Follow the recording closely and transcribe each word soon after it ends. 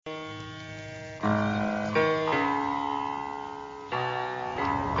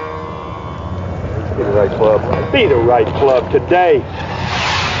Be the right club. Be the right club today.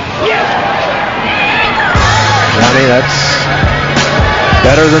 Yes! Johnny, that's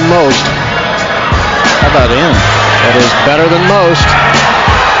better than most. How about him? That is better than most.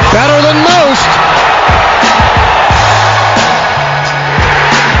 Better than most!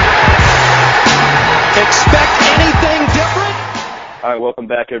 Expect anything different? All right, welcome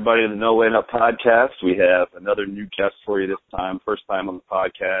back, everybody, to the No Laying Up podcast. We have another new guest for you this time, first time on the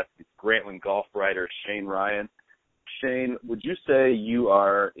podcast. It's Grantland golf writer Shane Ryan. Shane, would you say you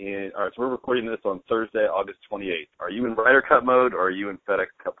are in – all right, so we're recording this on Thursday, August 28th. Are you in Ryder Cup mode or are you in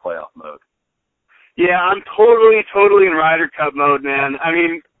FedEx Cup playoff mode? Yeah, I'm totally in Ryder Cup mode, man. I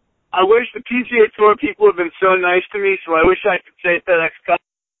mean, I wish the PGA Tour people have been so nice to me, so I wish I could say FedEx Cup.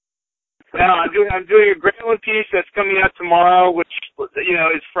 Now, I'm doing a Grantland piece that's coming out tomorrow, which, you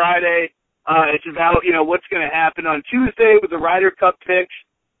know, is Friday. It's about, you know, what's going to happen on Tuesday with the Ryder Cup picks.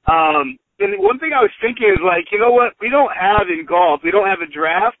 And one thing I was thinking is, like, you know what? We don't have in golf, we don't have a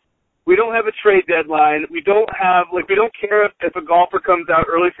draft. We don't have a trade deadline. We don't have, like, we don't care if a golfer comes out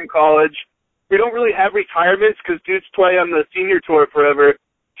early from college. We don't really have retirements because dudes play on the senior tour forever.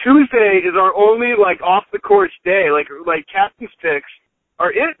 Tuesday is our only, like, off-the-course day. Like captain's picks are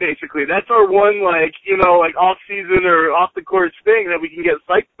it, basically. That's our one, like, you know, like off-season or off-the-course thing that we can get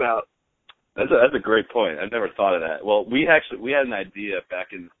psyched about. That's a great point. I've never thought of that. Well, we had an idea back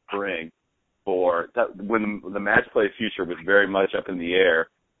in the spring for that when the match play future was very much up in the air.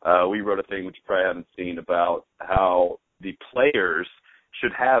 We wrote a thing which you probably haven't seen about how the players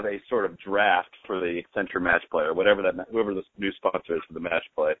should have a sort of draft for the Accenture match play or whoever the new sponsor is for the match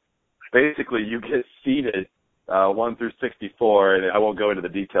play. Basically, you get seeded 1 through 64, and I won't go into the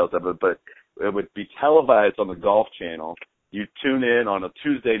details of it, but it would be televised on the Golf Channel. You tune in on a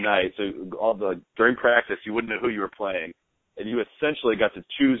Tuesday night, so during practice you wouldn't know who you were playing, and you essentially got to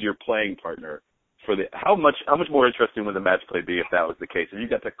choose your playing partner for the. How much more interesting would the match play be if that was the case? If you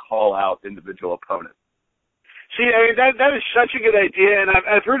got to call out individual opponents. See, I mean, that is such a good idea, and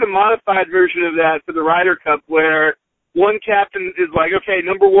I've heard a modified version of that for the Ryder Cup where one captain is like, okay,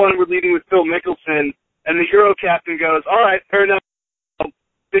 number one, we're leading with Phil Mickelson, and the Euro captain goes, all right, fair enough,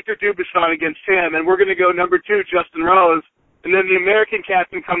 Victor Dubuisson against him, and we're going to go number two, Justin Rose, and then the American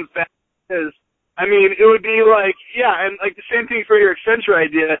captain comes back and says, I mean, it would be like, yeah, and like the same thing for your Accenture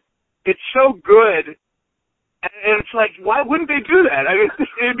idea. It's so good. And it's like, why wouldn't they do that? I mean, it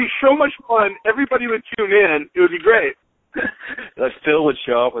would be so much fun. Everybody would tune in. It would be great. Like Phil would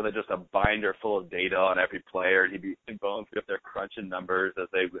show up with just a binder full of data on every player, and he'd be going through their crunching numbers as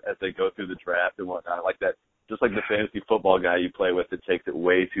they go through the draft and whatnot, like that. Just like the fantasy football guy you play with that takes it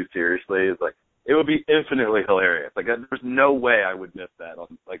way too seriously. It's like it would be infinitely hilarious. Like there's no way I would miss that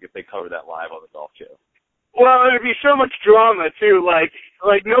if they cover that live on the golf show. Well, it'd be so much drama too. Like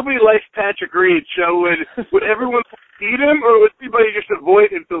nobody likes Patrick Reed. So would everyone beat him, or would everybody just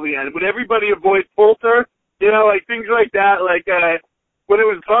avoid him till the end? Would everybody avoid Poulter? You know, like things like that. Like when it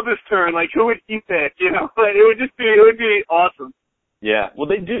was Bubba's turn, like who would he pick? You know, like, it would be awesome. Yeah. Well,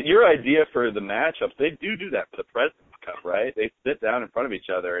 they do. Your idea for the matchups, they do that for the President's Cup, right? They sit down in front of each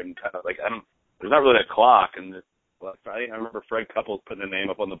other and kind of like there's not really a clock and. Well, I remember Fred Couples putting a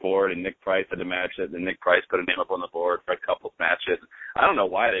name up on the board, and Nick Price had to match it, and Nick Price put a name up on the board, Fred Couples matched it. I don't know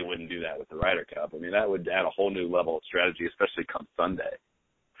why they wouldn't do that with the Ryder Cup. I mean, that would add a whole new level of strategy, especially come Sunday.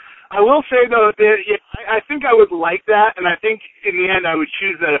 I will say, though, that I think I would like that, and I think in the end I would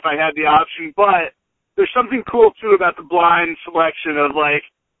choose that if I had the option, but there's something cool, too, about the blind selection of, like,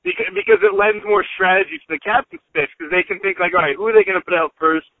 because it lends more strategy to the captain's picks, because they can think, like, all right, who are they going to put out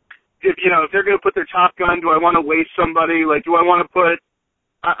first? If they're going to put their top gun, do I want to waste somebody? Like, do I want to put,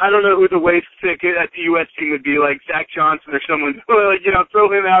 I don't know who the waste pick at the U.S. team would be, like Zach Johnson or someone. Like, throw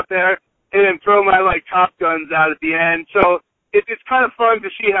him out there and then throw my, like, top guns out at the end. So it's kind of fun to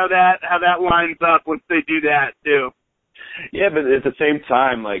see how that lines up once they do that, too. Yeah, but at the same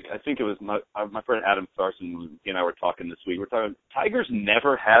time, like, I think it was my friend Adam Sarson, he and I were talking this week. We're talking, Tiger's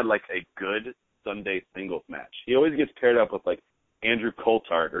never had, like, a good Sunday singles match. He always gets paired up with, like, Andrew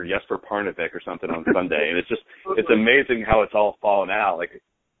Coulthard or Jesper Parnevik or something on Sunday, and it's amazing how it's all fallen out. Like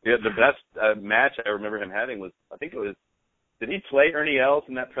the best match I remember him having was, I think it was, did he play Ernie Els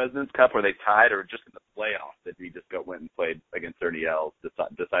in that President's Cup where they tied, or just in the playoffs that he just went and played against Ernie Els decide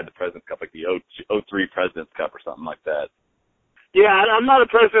the President's Cup, like the 03 President's Cup or something like that. Yeah, I'm not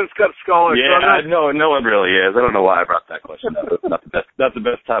a President's Cup scholar. Yeah, no one really is. I don't know why I brought that question up. It's not the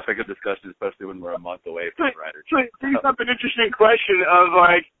best topic of discussion, especially when we're a month away from the Ryder Cup. It brings up an interesting question of,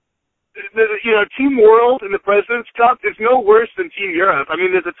 like, Team World in the President's Cup is no worse than Team Europe. I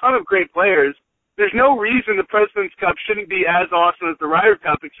mean, there's a ton of great players. There's no reason the President's Cup shouldn't be as awesome as the Ryder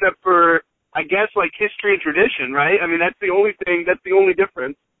Cup, except for I guess, like history and tradition, right? I mean, that's the only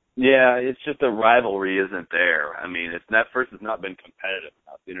difference. Yeah, it's just the rivalry isn't there. I mean, that first has not been competitive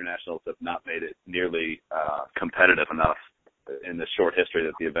enough. The internationals have not made it nearly competitive enough in the short history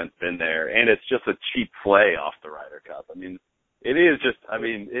that the event's been there, and it's just a cheap play off the Ryder Cup. I mean, it is just. I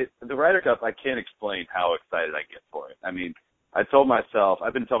mean, the Ryder Cup. I can't explain how excited I get for it. I mean, I've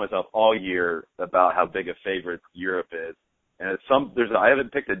been telling myself all year about how big a favorite Europe is, and I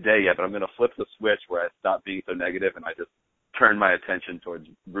haven't picked a day yet, but I'm going to flip the switch where I stop being so negative and I just turn my attention towards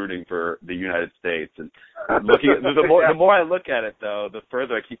rooting for the United States. And looking at, the more I look at it, though, the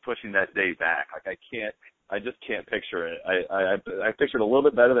further I keep pushing that day back. Like I just can't picture it. I pictured it a little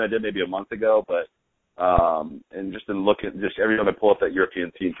bit better than I did maybe a month ago, but and just in looking, just every time I pull up that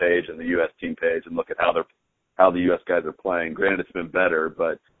European team page and the U.S. team page and look at how the U.S. guys are playing. Granted, it's been better,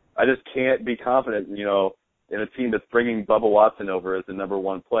 but I just can't be confident, in a team that's bringing Bubba Watson over as the number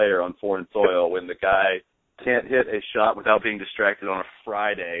one player on foreign soil when the guy can't hit a shot without being distracted on a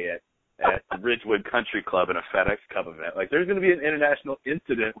Friday at Ridgewood Country Club in a FedEx Cup event. Like, there's going to be an international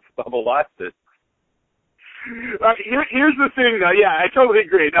incident with Bubba Watson. Here's the thing, though. Yeah, I totally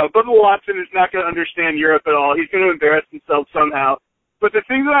agree. No, Bubba Watson is not going to understand Europe at all. He's going to embarrass himself somehow. But the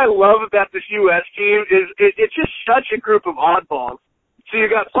thing that I love about this U.S. team is it's just such a group of oddballs. So you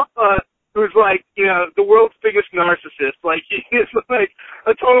got Bubba, who's like, the world's biggest narcissist. Like, he's like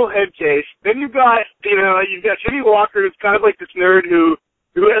a total head case. Then you've got Jimmy Walker, who's kind of like this nerd who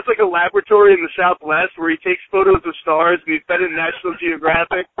has like a laboratory in the Southwest where he takes photos of stars and he's fed in National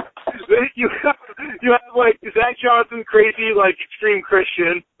Geographic. Then you have like Zach Johnson, crazy like extreme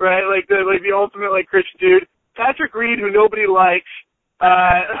Christian, right? Like the ultimate like Christian dude. Patrick Reed, who nobody likes.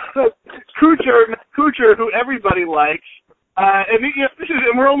 Kuchar, who everybody likes. And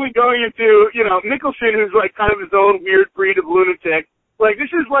we're only going into, Mickelson, who's like kind of his own weird breed of lunatic. Like,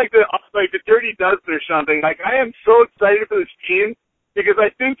 this is like the Dirty Dozen or something. Like, I am so excited for this team because I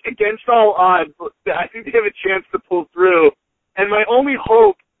think against all odds, I think they have a chance to pull through. And my only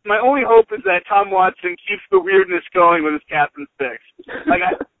hope is that Tom Watson keeps the weirdness going with his captain's picks. Like,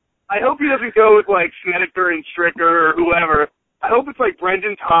 I hope he doesn't go with like Snedeker and Stricker or whoever. I hope it's like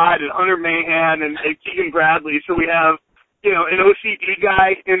Brendan Todd and Hunter Mahan and Keegan Bradley. So we have, an OCD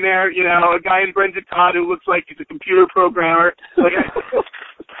guy in there, a guy in Brendan Todd who looks like he's a computer programmer. Like, I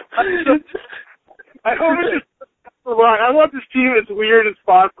hope it's just a lot. I want this team as weird as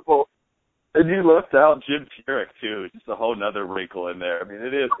possible. And you left out Jim Furyk, too. Just a whole nother wrinkle in there. I mean,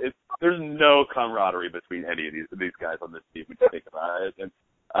 there's no camaraderie between any of these guys on this team when you think about it. And,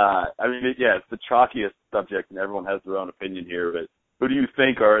 it's the chalkiest subject, and everyone has their own opinion here, but who do you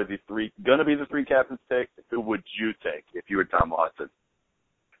think are going to be the three captains picked? Who would you take if you were Tom Watson?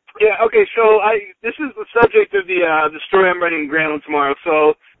 Yeah, okay, so this is the subject of the story I'm writing in Grantland tomorrow,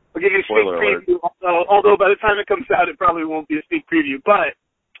 so I'll give you a sneak preview, although by the time it comes out, it probably won't be a sneak preview. But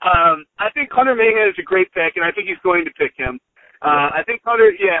I think Hunter Mahan is a great pick, and I think he's going to pick him. I think Hunter,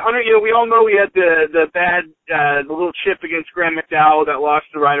 we all know he had the little chip against Graham McDowell that lost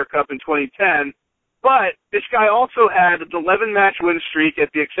the Ryder Cup in 2010. But this guy also had an 11-match win streak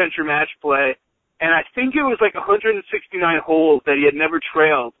at the Accenture Match Play, and I think it was like 169 holes that he had never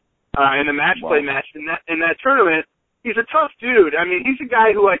trailed in a match play match in that tournament. He's a tough dude. I mean, he's a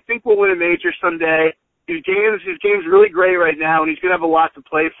guy who I think will win a major someday. His game's really great right now, and he's going to have a lot to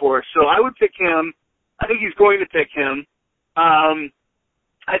play for. So I would pick him. I think he's going to pick him.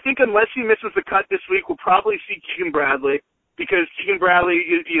 I think unless he misses the cut this week, we'll probably see Keegan Bradley. Because Keegan Bradley,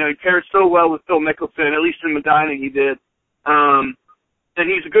 he paired so well with Phil Mickelson, at least in Medina he did. And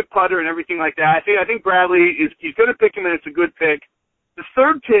he's a good putter and everything like that. I think Bradley he's going to pick him, and it's a good pick. The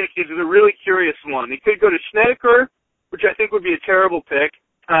third pick is a really curious one. He could go to Snedeker, which I think would be a terrible pick.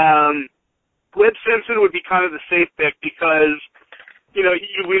 Webb Simpson would be kind of the safe pick because, we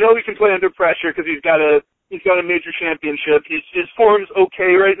know he can play under pressure because he's got a major championship. His form's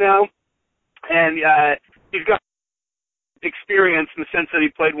okay right now, and he's got experience in the sense that he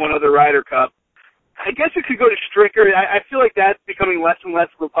played one other Ryder Cup. I guess it could go to Stricker. I feel like that's becoming less and less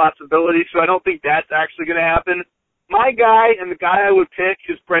of a possibility, so I don't think that's actually going to happen. My guy and the guy I would pick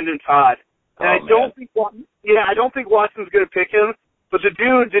is Brendan Todd. And I don't think Watson's going to pick him, but the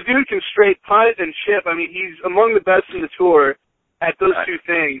dude can straight putt and chip. I mean, he's among the best in the tour at those two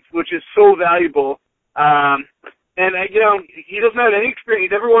things, which is so valuable. And he doesn't have any experience.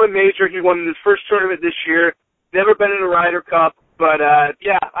 He never won a major. He won his first tournament this year. Never been in a Ryder Cup, but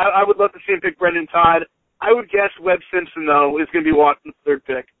I would love to see him pick Brendan Todd. I would guess Webb Simpson, though, is going to be Watson's third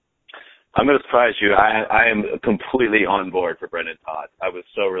pick. I'm going to surprise you. I am completely on board for Brendan Todd. I was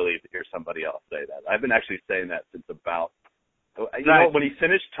so relieved to hear somebody else say that. I've been actually saying that since about You know, when he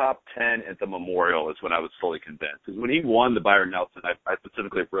finished top 10 at the Memorial is when I was fully convinced. Because when he won the Byron Nelson, I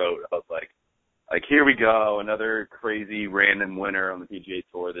specifically wrote, I was like, here we go, another crazy random winner on the PGA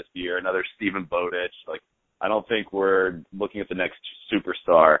Tour this year, another Stephen Bowditch. Like, I don't think we're looking at the next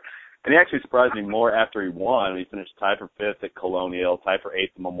superstar. And he actually surprised me more after he won. He finished tied for 5th at Colonial, tied for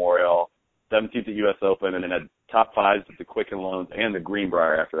 8th at Memorial, 17th at U.S. Open, and then had top 5s at the Quicken Loans and the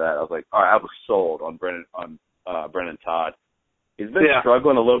Greenbrier after that. I was like, all right, I was sold on Brendan Todd. He's been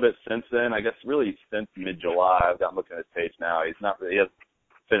struggling a little bit since then. I guess really since mid-July. I've got looking at his page now. He hasn't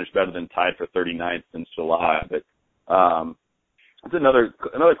finished better than tied for 39th since July. But it's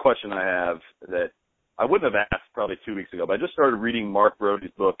another question I have that I wouldn't have asked probably 2 weeks ago. But I just started reading Mark Brody's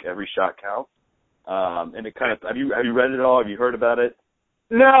book, Every Shot Counts. And it kind of have you read it at all? Have you heard about it?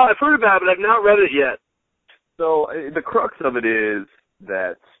 No, I've heard about it, but I've not read it yet. So the crux of it is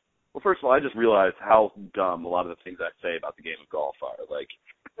that, well, first of all, I just realized how dumb a lot of the things I say about the game of golf are. Like,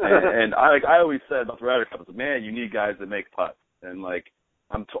 and I always said about the Ryder Cup, man, you need guys that make putts. And like,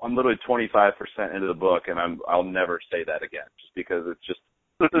 I'm literally 25% into the book, and I'll never say that again, just because it's just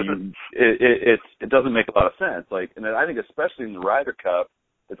it doesn't make a lot of sense. Like, and I think especially in the Ryder Cup,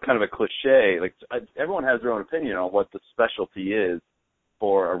 it's kind of a cliche. Like, everyone has their own opinion on what the specialty is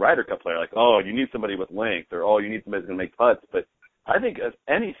for a Ryder Cup player. Like, oh, you need somebody with length, or oh, you need somebody who's going to make putts. But I think, if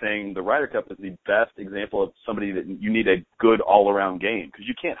anything, the Ryder Cup is the best example of somebody that you need a good all-around game, because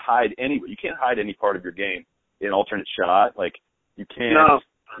you can't hide any part of your game in alternate shot. Like, you can't. No.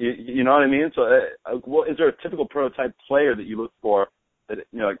 You know what I mean? So, well, is there a typical prototype player that you look for? That,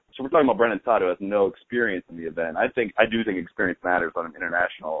 you know, like, so we're talking about Brendan Todd, who has no experience in the event. I do think experience matters on an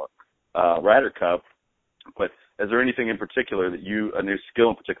international Ryder Cup. But is there anything in particular a new skill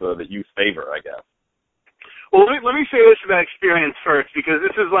in particular that you favor, I guess? Well, let me say this about experience first, because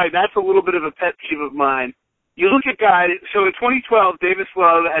this is that's a little bit of a pet peeve of mine. You look at guys, so in 2012, Davis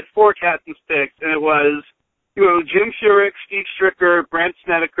Love had 4 captains picked, and it was, Jim Furyk, Steve Stricker, Brent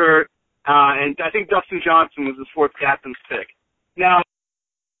Snedeker, and I think Dustin Johnson was his 4th captain's pick. Now,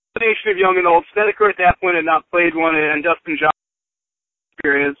 combination of young and old, Snedeker at that point had not played one, and Dustin Johnson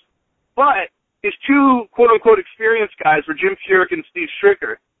experience, but his 2 quote-unquote experienced guys were Jim Furyk and Steve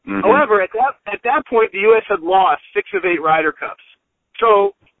Stricker. Mm-hmm. However, at that point, the U.S. had lost 6 of 8 Ryder Cups.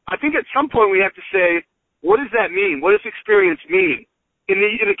 So I think at some point we have to say, what does that mean? What does experience mean? In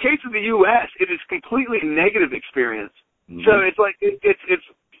the case of the U.S., it is completely negative experience. Mm-hmm. So it's like it's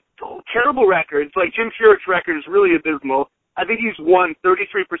a terrible record. It's like Jim Furyk's record is really abysmal. I think he's won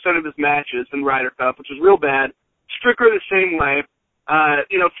 33% of his matches in Ryder Cup, which is real bad. Stricker the same way.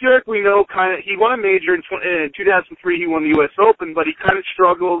 Furyk, we know he won a major in 2003. He won the U.S. Open, but he kind of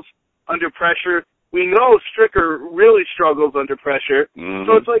struggles under pressure. We know Stricker really struggles under pressure. Mm-hmm.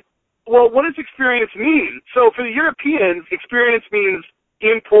 So it's like, well, what does experience mean? So for the Europeans, experience means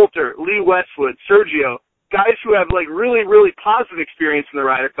Ian Poulter, Lee Westwood, Sergio, guys who have really, really positive experience in the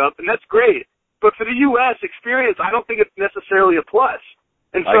Ryder Cup, and that's great. But for the U.S., experience, I don't think it's necessarily a plus.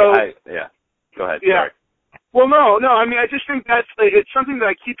 And so, go ahead. Yeah. Sorry. Well, no. I mean, I just think it's something that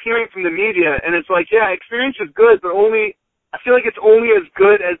I keep hearing from the media, and it's like, yeah, experience is good, but I feel like it's only as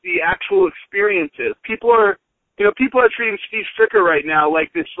good as the actual experience is. People are treating Steve Stricker right now like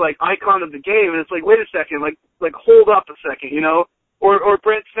this, icon of the game, and it's like, wait a second, hold up a second, or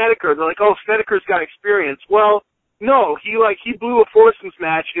Brent Snedeker. They're like, oh, Snedeker's got experience. Well, no, he blew a foursomes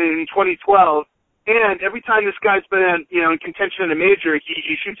match in 2012. And every time this guy's been, in contention in a major,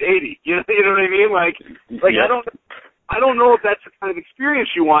 he shoots 80. You know what I mean? Yeah. I don't know if that's the kind of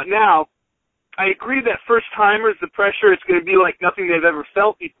experience you want. Now, I agree that first timers, the pressure is going to be like nothing they've ever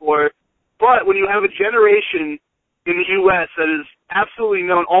felt before. But when you have a generation in the U.S. that is absolutely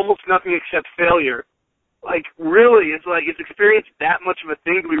known almost nothing except failure, really, is experience that much of a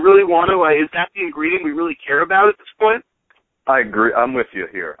thing? Do we really want to? Is that the ingredient we really care about at this point? I agree. I'm with you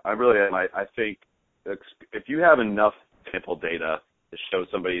here. I really am. I think if you have enough sample data to show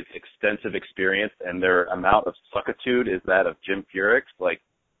somebody's extensive experience and their amount of suckitude is that of Jim Furyk's,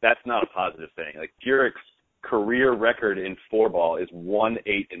 that's not a positive thing. Furyk's career record in 4-ball is 1-8-1.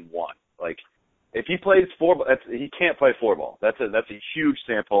 If he plays 4-ball, he can't play 4-ball. That's a huge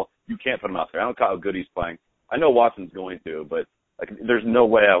sample. You can't put him out there. I don't know how good he's playing. I know Watson's going to, but there's no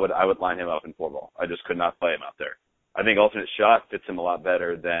way I would line him up in 4-ball. I just could not play him out there. I think alternate shot fits him a lot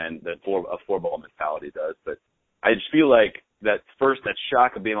better than a 4-ball mentality does. But I just feel like that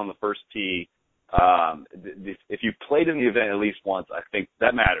shock of being on the first tee, if you played in the event at least once, I think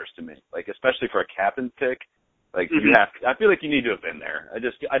that matters to me. Especially for a captain's pick, you have. I feel like you need to have been there.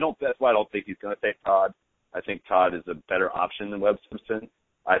 That's why I don't think he's going to take Todd. I think Todd is a better option than Webb Simpson.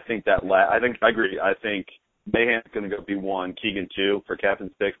 I think I agree. I think Mahan's going to go be 1, Keegan 2 for captain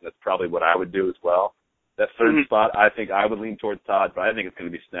 6. That's probably what I would do as well. That third spot, I think I would lean towards Todd, but I think it's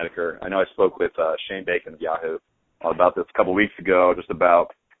going to be Snedeker. I know I spoke with Shane Bacon of Yahoo about this a couple weeks ago, just about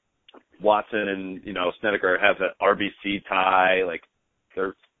Watson and, Snedeker have that RBC tie. Like,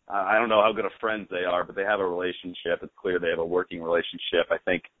 I don't know how good of friends they are, but they have a relationship. It's clear they have a working relationship. I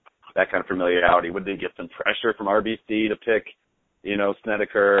think that kind of familiarity. Would they get some pressure from RBC to pick,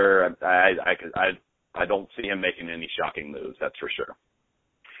 Snedeker? I don't see him making any shocking moves, that's for sure.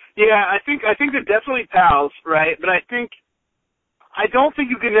 Yeah, I think they're definitely pals, right? But I don't think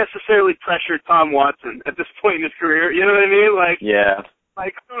you can necessarily pressure Tom Watson at this point in his career. You know what I mean? Yeah.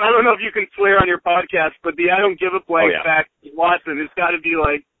 Like, I don't know if you can swear on your podcast, but the I don't give a blank fact Watson has got to be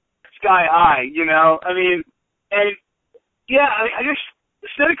like sky high, I mean, and yeah, I just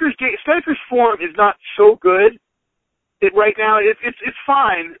Snedeker's form is not so good. Right now, it's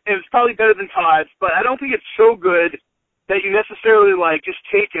fine, and it's probably better than Todd's, but I don't think it's so good that you necessarily just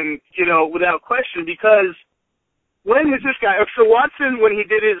take him, without question, because when is this guy? So Watson, when he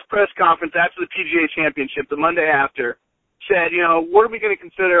did his press conference after the PGA Championship, the Monday after, said, what are we going to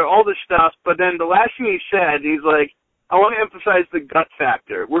consider, all this stuff, but then the last thing he said, he's like, I want to emphasize the gut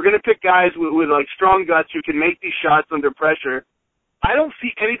factor. We're going to pick guys with strong guts who can make these shots under pressure. I don't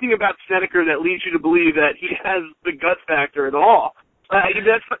see anything about Snedeker that leads you to believe that he has the gut factor at all.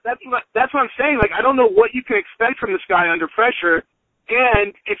 That's what I'm saying. I don't know what you can expect from this guy under pressure,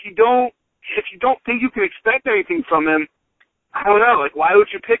 and if you don't think you can expect anything from him, I don't know. Why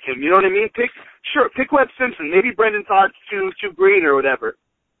would you pick him? You know what I mean? Pick Webb Simpson. Maybe Brendan Todd's too green or whatever.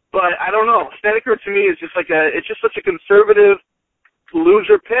 But I don't know. Snedeker to me is just it's just such a conservative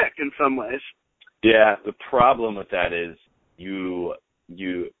loser pick in some ways. Yeah, the problem with that is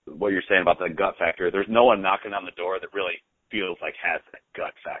what you're saying about the gut factor. There's no one knocking on the door that really feels like has that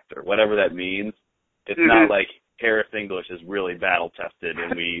gut factor, whatever that means. It's not like Harris English is really battle tested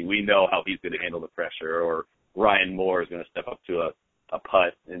and we know how he's going to handle the pressure, or Ryan Moore is going to step up to a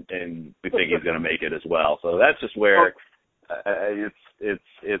putt and we think he's going to make it as well. So that's just where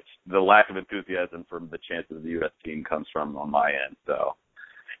it's the lack of enthusiasm for the chances of the U.S. team comes from on my end. So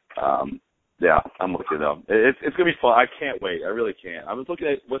yeah, I'm with you though. It's going to be fun. I can't wait. I really can't. I was looking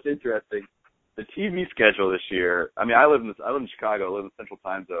at what's interesting. The TV schedule this year. I mean, I live in Chicago. I live in Central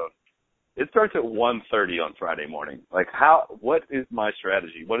Time Zone. It starts at 1:30 on Friday morning. What is my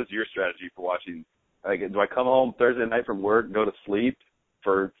strategy? What is your strategy for watching? Do I come home Thursday night from work, go to sleep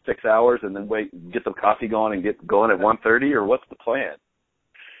for 6 hours, and then get some coffee going and get going at 1:30, or what's the plan?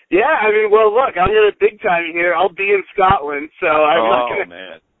 Yeah, I mean, well, look, I'm going to big time here. I'll be in Scotland, so I'm not going to.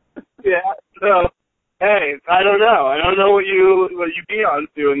 Man. Yeah, so, hey, I don't know. I don't know what you be on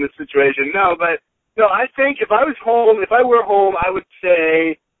to in this situation. No, I think if I were home, I would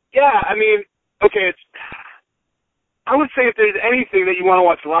say, yeah, I mean, okay, I would say if there's anything that you want to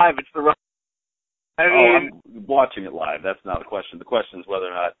watch live, it's the I'm watching it live. That's not the question. The question is whether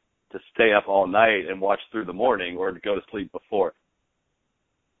or not to stay up all night and watch through the morning or to go to sleep before.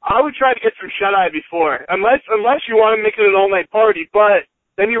 I would try to get some shut-eye before, unless you want to make it an all-night party, but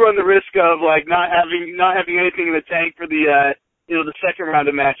then you run the risk of not having anything in the tank for the the second round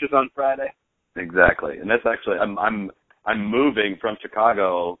of matches on Friday. Exactly, and that's actually I'm moving from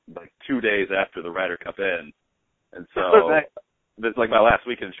Chicago 2 days after the Ryder Cup ends, and so it's my last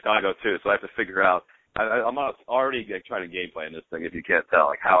week in Chicago too. So I have to figure out. I'm already trying to game plan this thing, if you can't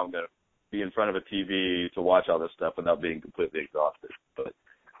tell, how I'm going to be in front of a TV to watch all this stuff without being completely exhausted. But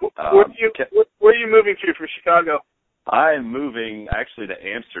where are you moving to from Chicago? I'm moving actually to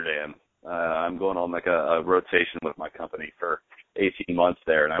Amsterdam. I'm going on a rotation with my company for 18 months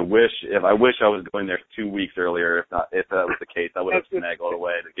there, and I wish I was going there 2 weeks earlier. If that was the case, I would have finagled a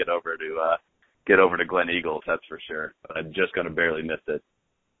way to get over to Glen Eagles. That's for sure. But I'm just going to barely miss it.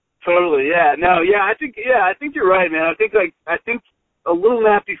 Totally, yeah. No, yeah. I think you're right, man. I think a little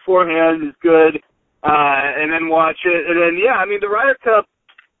nap beforehand is good, and then watch it, and then I mean the Ryder Cup.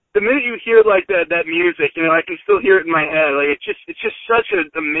 The minute you hear that music, I can still hear it in my head. It's just such an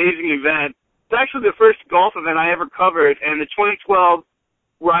amazing event. It's actually the first golf event I ever covered, and the 2012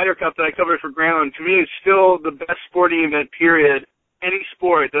 Ryder Cup that I covered for Grantland, to me, is still the best sporting event, period, any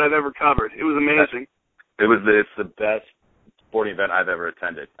sport that I've ever covered. It was amazing. It's the best sporting event I've ever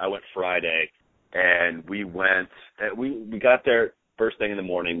attended. I went Friday, and we got there first thing in the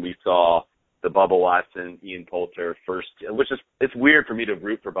morning. We saw the Bubba Watson, Ian Poulter first, it's weird for me to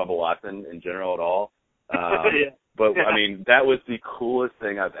root for Bubba Watson in general at all. But, I mean, that was the coolest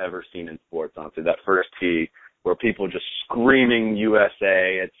thing I've ever seen in sports, honestly, that first tee where people just screaming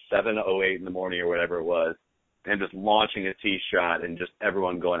USA at 7:08 in the morning or whatever it was, and just launching a tee shot and just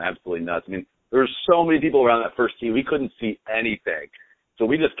everyone going absolutely nuts. I mean, There were so many people around that first tee, we couldn't see anything. So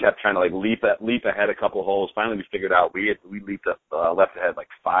we just kept trying to like leap ahead a couple holes. Finally, we figured out we leaped up left ahead like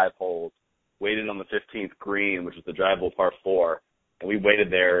 5 holes, waited on the 15th green, which was the drivable par 4, and we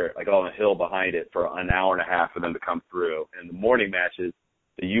waited there like on a hill behind it for an hour and a half for them to come through. And the morning matches,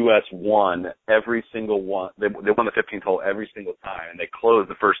 the U.S. won every single one. They won the 15th hole every single time, and they closed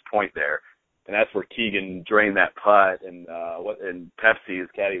the first point there. And that's where Keegan drained that putt, and Pepsi, his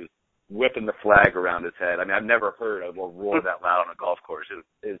caddy, was whipping the flag around his head. I mean, I've never heard a roar that loud on a golf course.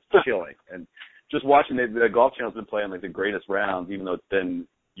 It's chilling. And just watching the Golf Channel's been playing like the greatest rounds, even though it's been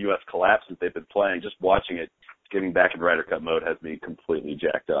U.S. collapse since they've been playing. Just watching it, getting back in Ryder Cup mode has me completely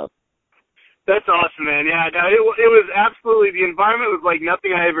jacked up. That's awesome, man. Yeah, no, it was absolutely, the environment was like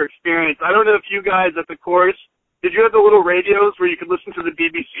nothing I ever experienced. I don't know if you guys at the course, did you have the little radios where you could listen to the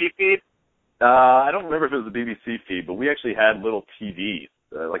BBC feed? I don't remember if it was the BBC feed, but we actually had little TVs.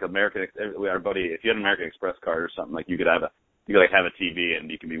 Like our buddy, if you had an American Express card or something, like you could have a TV and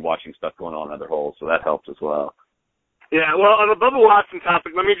you can be watching stuff going on in other holes, so that helps as well. Yeah, well, on the Bubba Watson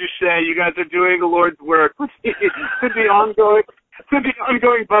topic, let me just say, you guys are doing the Lord's work. Could be ongoing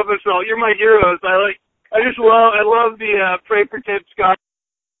Bubba, so you're my heroes. I love the pray for Ted Scott.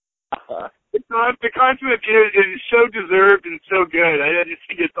 The consummate is so deserved and so good. I just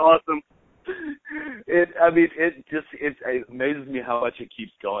think it's awesome. It amazes me how much it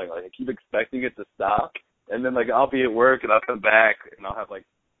keeps going. Like, I keep expecting it to stop, and then like I'll be at work and I'll come back and I'll have like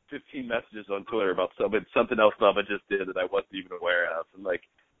 15 messages on Twitter about something else Bubba just did that I wasn't even aware of. And like,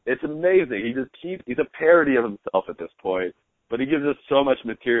 it's amazing. He's a parody of himself at this point, but he gives us so much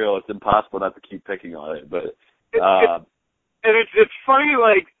material it's impossible not to keep picking on it. But it's funny,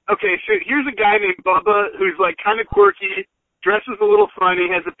 like, okay, so here's a guy named Bubba who's like kind of quirky, dresses a little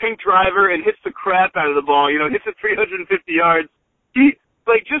funny, has a pink driver, and hits the crap out of the ball. Hits it 350 yards. He,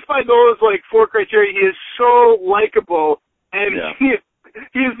 like, just by those, like, 4 criteria, he is so likable, and he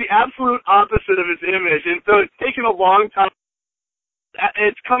is the absolute opposite of his image. And so it's taken a long time.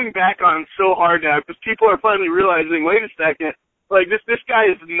 It's coming back on him so hard now because people are finally realizing, wait a second, like, this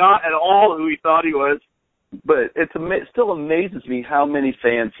guy is not at all who he thought he was. But it still amazes me how many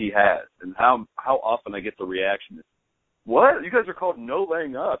fans he has and how often I get the reaction. What? You guys are called no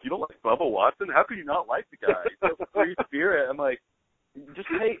laying up. You don't like Bubba Watson? How could you not like the guy? He's a free spirit. I'm like, just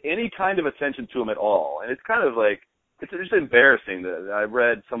pay any kind of attention to him at all. And it's kind of like, it's just embarrassing that I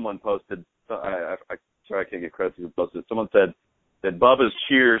read someone posted, sorry I can't get credit who posted it. Someone said that Bubba's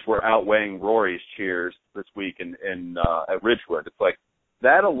cheers were outweighing Rory's cheers this week in at Ridgewood. It's like,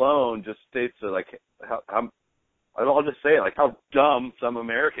 that alone just states that, like, I'll just say it, like how dumb some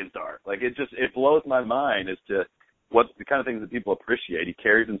Americans are. Like, it blows my mind as to what the kind of things that people appreciate. He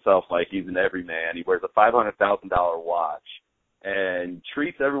carries himself like he's an everyman. He wears a $500,000 watch and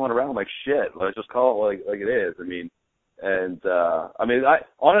treats everyone around him like shit. Let's just call it like it is. I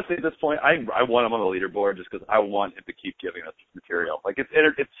honestly at this point, I want him on the leaderboard just because I want him to keep giving us this material. Like, it's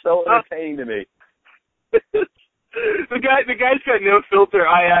so entertaining to me. The guy's got no filter.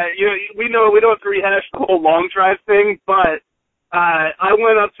 We don't have to rehash the whole long drive thing, but I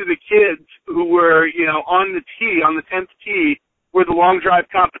went up to the kids who were, on the 10th tee, where the long drive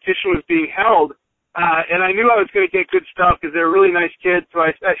competition was being held, and I knew I was going to get good stuff because they were really nice kids. So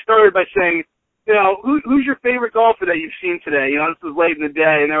I started by saying, who's your favorite golfer that you've seen today? This was late in the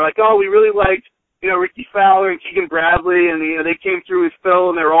day, and they're like, oh, we really liked, Ricky Fowler and Keegan Bradley, and they came through with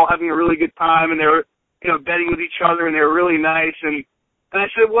Phil, and they were all having a really good time, and they were, betting with each other, and they were really nice. And I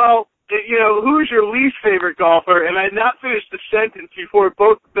said, well, who's your least favorite golfer? And I had not finished the sentence before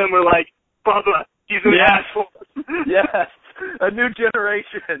both of them were like, Bubba, he's an asshole. Yes, a new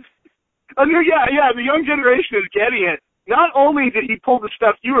generation. The young generation is getting it. Not only did he pull the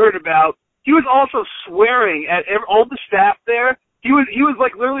stuff you heard about, he was also swearing at all the staff there. He was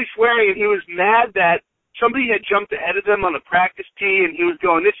like literally swearing, and he was mad that somebody had jumped ahead of them on the practice tee, and he was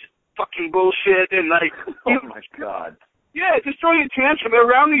going, this is fucking bullshit, and like, oh my God. Yeah, just throwing a tantrum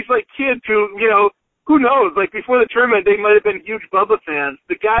around these like kids who, who knows, like before the tournament they might have been huge Bubba fans.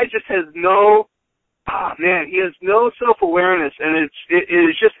 The guy just has he has no self-awareness, and it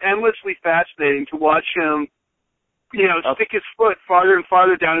is just endlessly fascinating to watch him, stick his foot farther and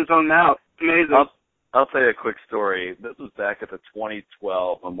farther down his own mouth. It's amazing. I'll tell you a quick story. This was back at the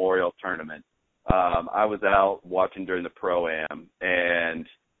 2012 Memorial Tournament. I was out watching during the Pro-Am, and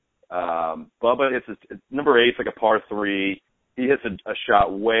Bubba hits number 8's like a par 3. He hits a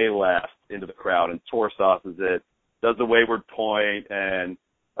shot way left into the crowd and sauces it, does the wayward point, and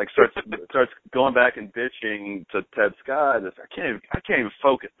like starts going back and bitching to Ted Scott. I can't even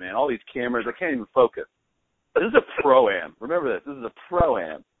focus, man. All these cameras, I can't even focus. This is a Pro-Am. Remember this. This is a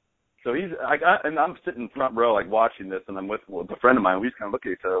Pro-Am. So and I'm sitting front row, like, watching this, and I'm with a friend of mine. We just kind of look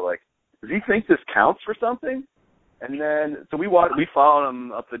at each other like, does he think this counts for something? And then, so we followed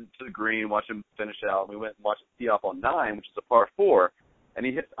him up to the green, watched him finish out. We went and watched him tee off on 9, which is a par 4, and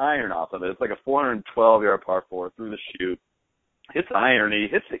he hits iron off of it. It's like a 412-yard par 4 through the chute. Hits iron, and he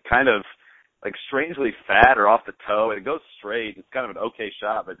hits it kind of like strangely fat or off the toe, and it goes straight. It's kind of an okay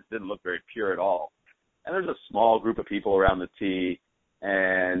shot, but it didn't look very pure at all. And there's a small group of people around the tee,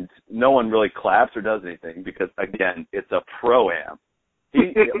 and no one really claps or does anything because, again, it's a pro-am.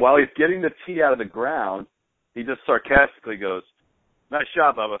 While he's getting the tee out of the ground, he just sarcastically goes, "Nice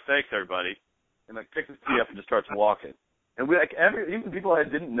shot, Bubba. Thanks, everybody." And like picks his tee up and just starts walking. And we even people that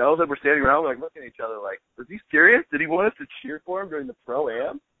didn't know that were standing around were like looking at each other like, "Was he serious? Did he want us to cheer for him during the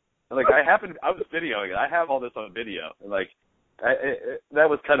pro-am?" And like I was videoing it. I have all this on video. And like that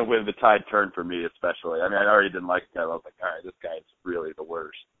was kind of when the tide turned for me, especially. I mean, I already didn't like the guy. I was like, all right, this guy's really the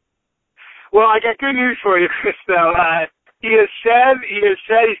worst. Well, I got good news for you, Chris, though. He has said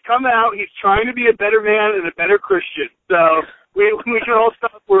he's come out, he's trying to be a better man and a better Christian. So we can all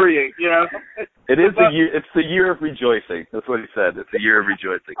stop worrying, you know. It's the year of rejoicing. That's what he said. It's the year of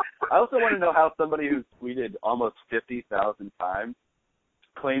rejoicing. I also want to know how somebody who's tweeted almost 50,000 times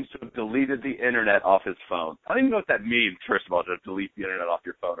claims to have deleted the internet off his phone. I don't even know what that means, first of all, to delete the internet off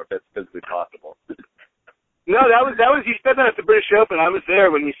your phone, or if it's physically possible. No, that was he said that at the British Open. I was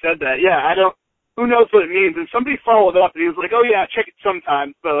there when he said that. Yeah, who knows what it means? And somebody followed up, and he was like, "Oh yeah, check it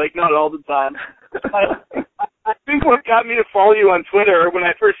sometimes, but like not all the time." I think what got me to follow you on Twitter when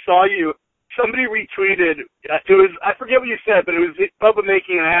I first saw you, somebody retweeted. It was, I forget what you said, but it was Bubba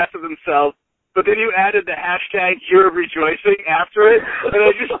making an ass of himself. But then you added the hashtag Year of Rejoicing after it, and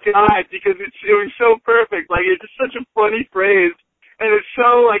I just died because it was so perfect. Like, it's just such a funny phrase, and it's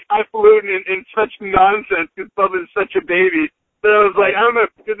so, like, highfalutin and such nonsense because Bubba's such a baby. But I was like, I don't know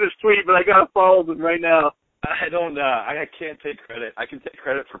if I did this tweet, but I got to follow them right now. I don't know. I can't take credit. I can take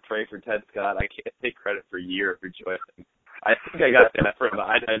credit for Pray for Ted Scott. I can't take credit for Year of Rejoicing. I think I got that from,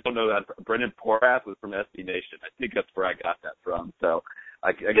 I don't know that. Brendan Porath was from SB Nation. I think that's where I got that from. So,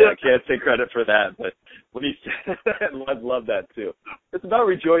 I can't take credit for that, but when he said that, I love that too. It's about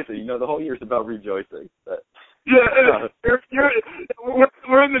rejoicing. You know, the whole year is about rejoicing. But, we're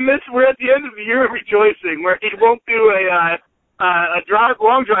in the midst. We're at the end of the Year of Rejoicing, where he won't do a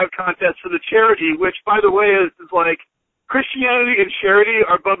long drive contest for the charity, which, by the way, is like Christianity and charity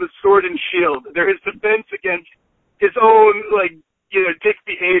are Bubba's sword and shield. They're his defense against his own dick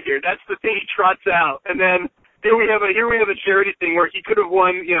behavior. That's the thing he trots out, and then. Here we have a charity thing where he could have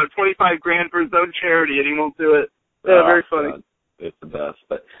won, $25,000 for his own charity, and he won't do it. Yeah, very funny. God. It's the best.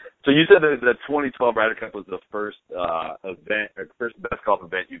 But so you said that the 2012 Ryder Cup was the first first best golf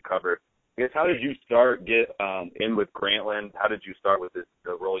event you covered. I guess how did you start in with Grantland? How did you start with the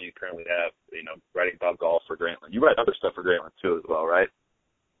role you currently have? Writing about golf for Grantland. You write other stuff for Grantland too, as well, right?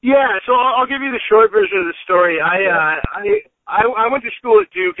 Yeah. So I'll give you the short version of the story. I went to school at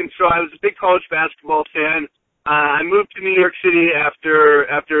Duke, and so I was a big college basketball fan. I moved to New York City after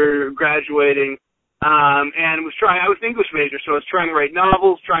graduating, and I was an English major, so I was trying to write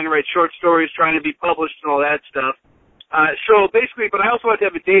novels, trying to write short stories, trying to be published and all that stuff. So basically, but I also had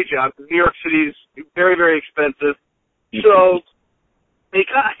to have a day job because New York City is very, very expensive. So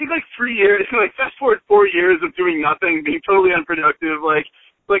I think 3 years, fast forward 4 years of doing nothing, being totally unproductive, like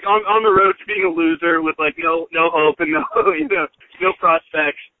on the road to being a loser with no hope and no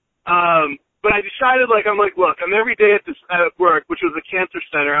prospects. But I decided, look, I'm every day at work, which was a cancer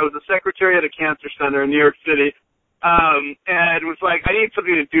center. I was a secretary at a cancer center in New York City, and was like, I need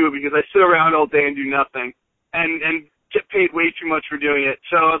something to do because I sit around all day and do nothing, and get paid way too much for doing it.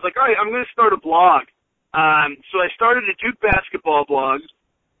 So I was like, all right, I'm going to start a blog. So I started a Duke basketball blog,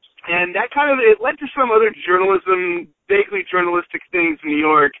 and that it led to some other vaguely journalistic things in New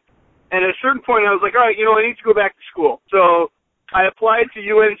York. And at a certain point, I was like, all right, I need to go back to school. So I applied to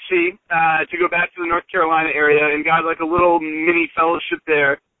UNC to go back to the North Carolina area and got a little mini fellowship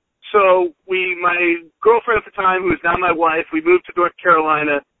there. So my girlfriend at the time, who is now my wife, we moved to North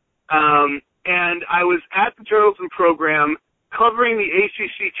Carolina, and I was at the journalism program covering the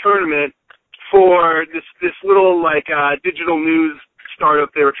ACC tournament for this little digital news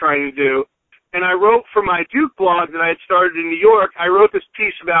startup they were trying to do. And I wrote for my Duke blog that I had started in New York. I wrote this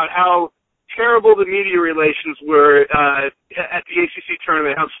piece about how terrible the media relations were at the ACC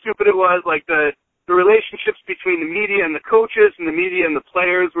tournament, how stupid it was, the relationships between the media and the coaches and the media and the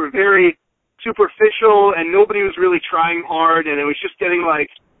players were very superficial, and nobody was really trying hard, and it was just getting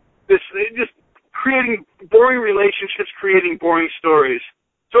just creating boring relationships, creating boring stories.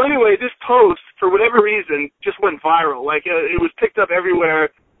 So anyway, this post, for whatever reason, just went viral. It was picked up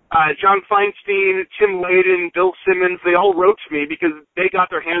everywhere, John Feinstein, Tim Layden, Bill Simmons, they all wrote to me because they got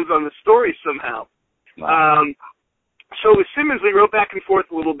their hands on the story somehow. Wow. So with Simmons, we wrote back and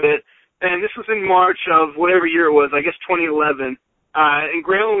forth a little bit, and this was in March of whatever year it was, I guess 2011. And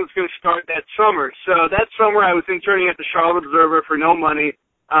Grantland was going to start that summer. So that summer I was interning at the Charlotte Observer for no money,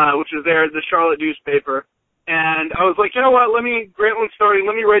 which was the Charlotte newspaper. And I was like, you know what, Grantland's starting,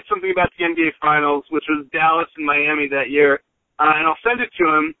 let me write something about the NBA Finals, which was Dallas and Miami that year, and I'll send it to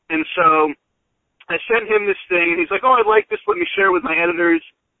him. And so I sent him this thing, and he's like, oh, I like this, let me share it with my editors.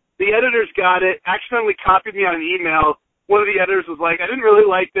 The editors got it, accidentally copied me on an email. One of the editors was like, I didn't really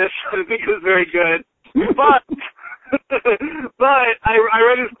like this, I didn't think it was very good, but I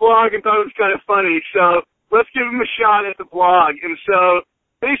read his blog and thought it was kind of funny, so let's give him a shot at the blog. And so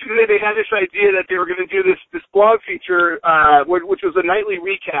basically they had this idea that they were going to do this blog feature, which was a nightly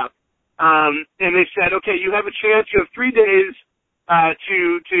recap. And they said, okay, you have a chance, you have 3 days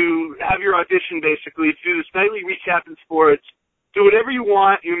to have your audition, basically, to do this nightly recap in sports. Do whatever you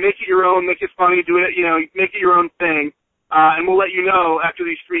want, you make it your own, make it funny, do it, make it your own thing. And we'll let you know after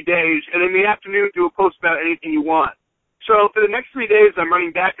these 3 days. And in the afternoon, do a post about anything you want. So for the next 3 days, I'm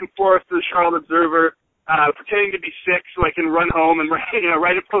running back and forth to the Charlotte Observer, pretending to be sick so I can run home and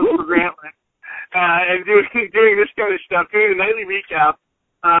write a post for Grantland, and doing this kind of stuff, doing a nightly recap.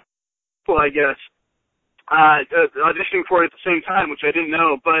 I guess auditioning for it at the same time, which I didn't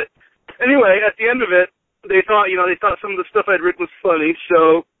know. But anyway, at the end of it, they thought some of the stuff I'd written was funny,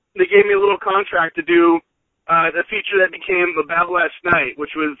 so they gave me a little contract to do the feature that became About Last Night,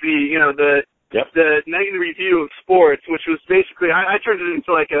 which was the nightly review of sports, which was basically, I turned it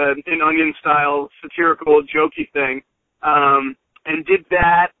into like an Onion-style satirical, jokey thing, and did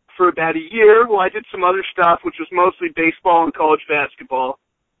that for about a year. Well, I did some other stuff, which was mostly baseball and college basketball.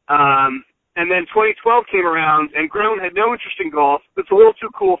 And then 2012 came around, and Grantland had no interest in golf. It's a little too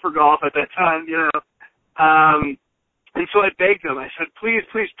cool for golf at that time, And so I begged him. I said, please,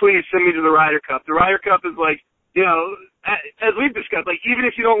 please, please send me to the Ryder Cup. The Ryder Cup is like, as we've discussed, like, even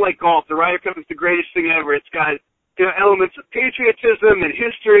if you don't like golf, the Ryder Cup is the greatest thing ever. It's got, elements of patriotism and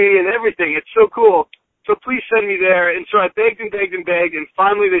history and everything. It's so cool. So please send me there. And so I begged and begged and begged, and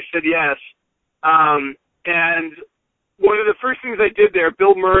finally they said yes. And one of the first things I did there,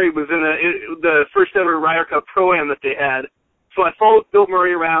 Bill Murray was in the first ever Ryder Cup Pro-Am that they had. So I followed Bill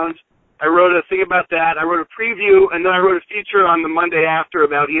Murray around. I wrote a thing about that. I wrote a preview, and then I wrote a feature on the Monday after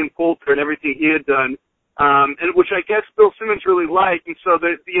about Ian Poulter and everything he had done, and which I guess Bill Simmons really liked. And so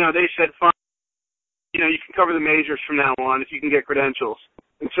they said, fine, you can cover the majors from now on if you can get credentials.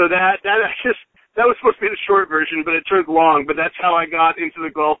 And so that was supposed to be the short version, but it turned long. But that's how I got into the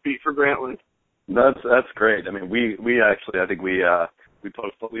golf beat for Grantland. That's great. I mean, we actually, I think we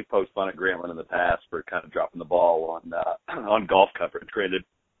post fun at Grantland in the past for kind of dropping the ball on golf coverage. Granted,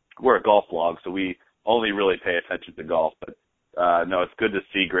 we're a golf blog, so we only really pay attention to golf. But no, it's good to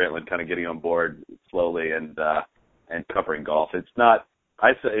see Grantland kind of getting on board slowly and covering golf. It's not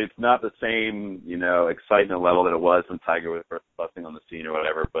the same, excitement level that it was when Tiger was first busting on the scene or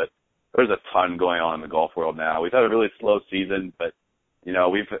whatever. But there's a ton going on in the golf world now. We've had a really slow season, but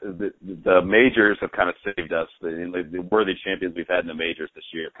the majors have kind of saved us. The worthy champions we've had in the majors this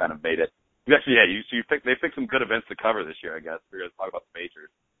year have kind of made it. They picked some good events to cover this year, I guess. We're going to talk about the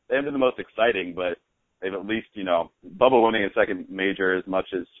majors. They haven't been the most exciting, but they've at least, Bubba winning a second major, as much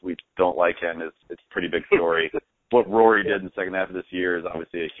as we don't like him, it's a pretty big story. What Rory did in the second half of this year is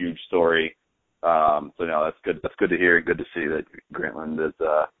obviously a huge story. So no, that's good. That's good to hear. Good to see that Grantland is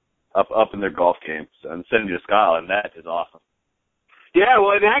up in their golf games and sending you to Scotland. That is awesome. Yeah,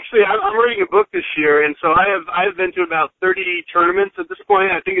 well, and actually, I'm writing a book this year, and so I've been to about 30 tournaments at this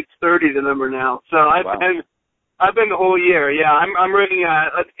point. I think it's 30 the number now. So I've been the whole year. Yeah, I'm writing.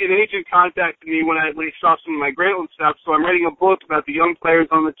 An agent contacted me when he saw some of my Grantland stuff, so I'm writing a book about the young players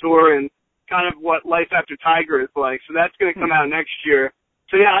on the tour and kind of what life after Tiger is like. So that's going to come out next year.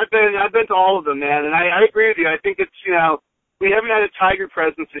 So yeah, I've been to all of them, man, and I agree with you. I think it's we haven't had a Tiger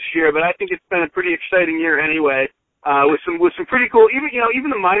presence this year, but I think it's been a pretty exciting year anyway. With some pretty cool, even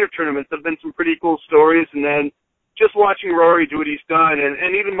the minor tournaments have been some pretty cool stories, and then just watching Rory do what he's done,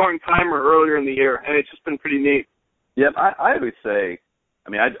 and even Martin Keimer earlier in the year, and it's just been pretty neat. Yeah, I would say,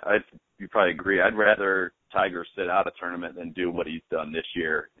 you probably agree, I'd rather Tiger sit out a tournament than do what he's done this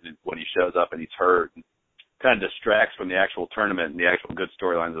year when he shows up and he's hurt and kind of distracts from the actual tournament and the actual good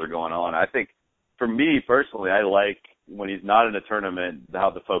storylines that are going on. I think, for me personally, I like when he's not in a tournament how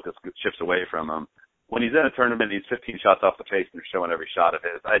the focus shifts away from him. When he's in a tournament, he's 15 shots off the pace and they're showing every shot of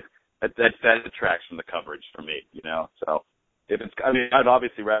his. That detracts from the coverage for me, So I'd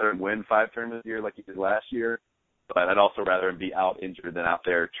obviously rather him win 5 tournaments a year like he did last year. but I'd also rather him be out injured than out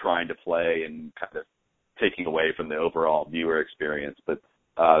there trying to play and kind of taking away from the overall viewer experience. But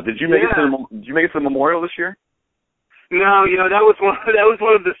did you make it to the Memorial this year? No, that was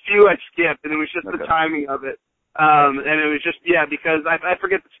one of the few I skipped, and it was just the timing of it. And it was just because I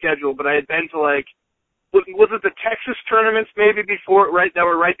forget the schedule, but I had been to was it the Texas tournaments maybe before that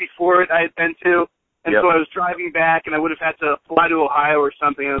were right before it I had been to. And so I was driving back, and I would have had to fly to Ohio or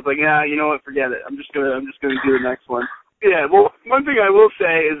something. And I was like, you know what, forget it. I'm just gonna do the next one. Yeah. Well, one thing I will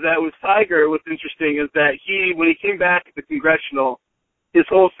say is that with Tiger, what's interesting is that when he came back at the Congressional, his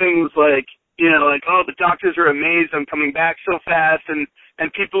whole thing was like, oh, the doctors are amazed I'm coming back so fast, and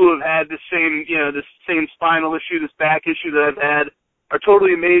people who have had this same spinal issue, this back issue that I've had, are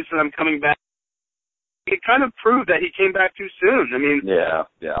totally amazed that I'm coming back. It kind of proved that he came back too soon. I mean,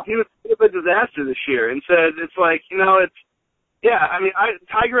 he was a disaster this year, and said it's like,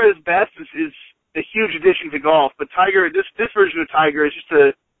 Tiger at his best is a huge addition to golf, but Tiger, this version of Tiger is just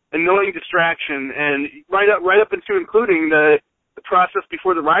a annoying distraction, and right up into including the process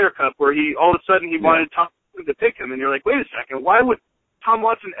before the Ryder Cup, where he all of a sudden he wanted Tom Watson to pick him, and you're like, wait a second, why would Tom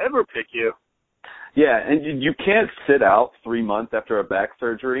Watson ever pick you? Yeah, and you can't sit out 3 months after a back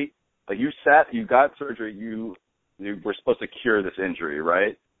surgery. Like you got surgery, you were supposed to cure this injury,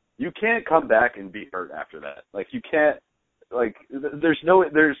 right? You can't come back and be hurt after that. Like you can't, there's no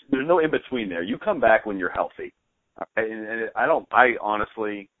in between there. You come back when you're healthy. And I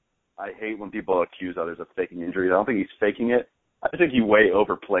honestly hate when people accuse others of faking injuries. I don't think he's faking it. I think he way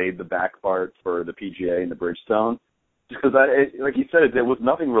overplayed the back part for the PGA and the Bridgestone. Just because, like he said, it was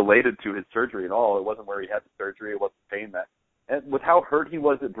nothing related to his surgery at all. It wasn't where he had the surgery. It wasn't pain that. And with how hurt he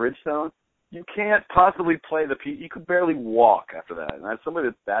was at Bridgestone, you can't possibly play he could barely walk after that. And as somebody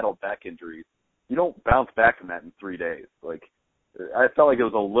that's battled back injuries, you don't bounce back from that in 3 days. Like, I felt like it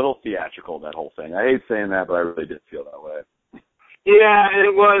was a little theatrical, that whole thing. I hate saying that, but I really did feel that way. Yeah,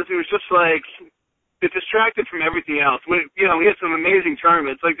 it was. It was just like, it distracted from everything else. We had some amazing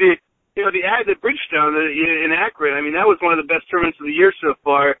tournaments. Like the Bridgestone in Akron, I mean, that was one of the best tournaments of the year so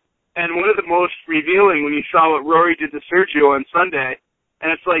far. And one of the most revealing when you saw what Rory did to Sergio on Sunday.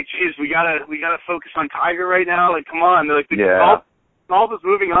 And it's like, geez, we gotta focus on Tiger right now. Like, come on. They're like, golf is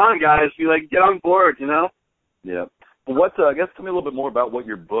moving on, guys. Get on board, Yeah. Well, I guess tell me a little bit more about what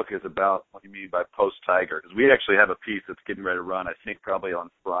your book is about, what you mean by post-Tiger. Because we actually have a piece that's getting ready to run, I think probably on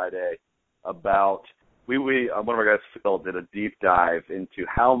Friday, about, one of our guys, Phil, did a deep dive into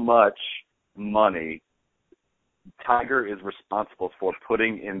how much money Tiger is responsible for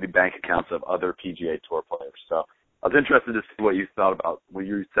putting in the bank accounts of other PGA Tour players. So I was interested to see what you thought about what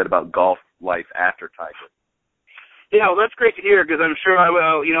you said about golf life after Tiger. Yeah, well, that's great to hear, because I'm sure I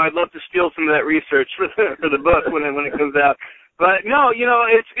will. I'd love to steal some of that research for the book when it comes out. But no,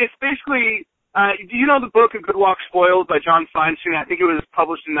 it's basically. Do you know the book A Good Walk Spoiled by John Feinstein? I think it was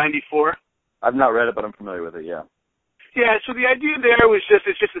published in '94. I've not read it, but I'm familiar with it. Yeah. Yeah, so the idea there was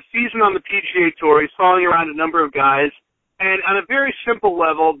it's just a season on the PGA Tour. He's following around a number of guys. And on a very simple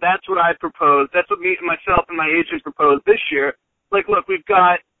level, that's what I proposed. That's what myself and my agent proposed this year. Like, look, we've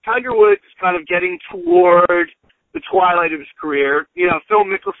got Tiger Woods kind of getting toward the twilight of his career. Phil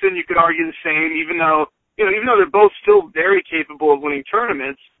Mickelson, you could argue the same, even though they're both still very capable of winning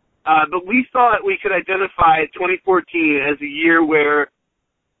tournaments. But we thought we could identify 2014 as a year where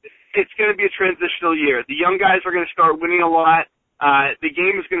it's going to be a transitional year. The young guys are going to start winning a lot. The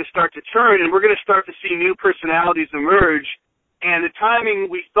game is going to start to turn, and we're going to start to see new personalities emerge. And the timing,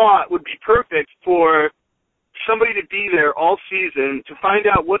 we thought, would be perfect for somebody to be there all season, to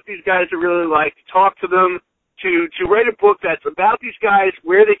find out what these guys are really like, to talk to them, to write a book that's about these guys,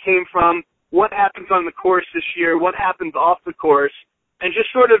 where they came from, what happens on the course this year, what happens off the course, and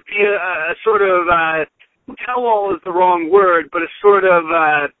just sort of be a sort of tell-all is the wrong word, but a sort of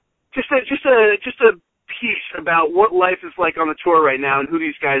just a piece about what life is like on the tour right now and who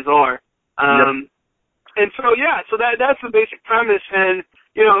these guys are. And so that's the basic premise. And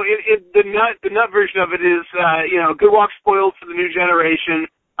the nut version of it is Good Walk Spoiled for the new generation,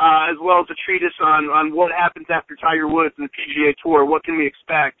 as well as a treatise on what happens after Tiger Woods and the PGA Tour. What can we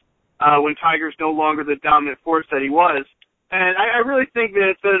expect when Tiger's no longer the dominant force that he was? And I really think that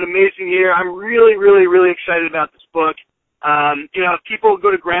it's been an amazing year. I'm really, really, really excited about this book. If people go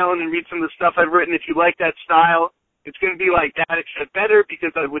to Grantland and read some of the stuff I've written, if you like that style, it's going to be like that, except better,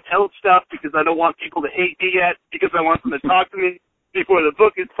 because I withheld stuff, because I don't want people to hate me yet, because I want them to talk to me before the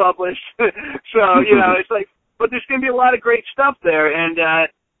book is published. So, it's like, but there's going to be a lot of great stuff there. And,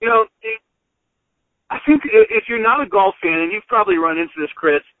 I think if you're not a golf fan, and you've probably run into this,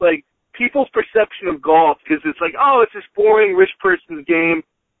 Chris, like, people's perception of golf, because it's like, oh, it's this boring rich person's game.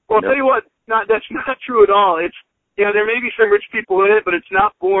 Well, I'll tell you what, that's not true at all. It's there may be some rich people in it, but it's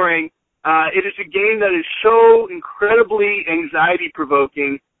not boring. It is a game that is so incredibly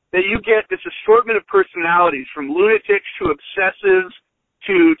anxiety-provoking that you get this assortment of personalities, from lunatics to obsessives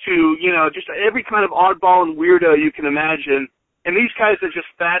to just every kind of oddball and weirdo you can imagine. And these guys are just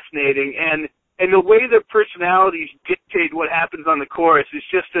fascinating. And the way their personalities dictate what happens on the course is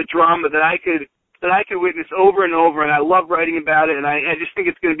just a drama that I could witness over and over, and I love writing about it, and I just think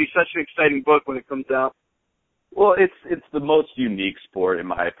it's going to be such an exciting book when it comes out. Well, it's the most unique sport, in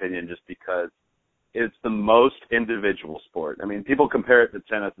my opinion, just because it's the most individual sport. I mean, people compare it to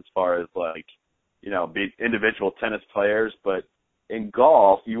tennis as far as, like, be individual tennis players, but in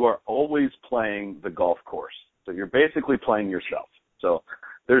golf, you are always playing the golf course. So you're basically playing yourself. So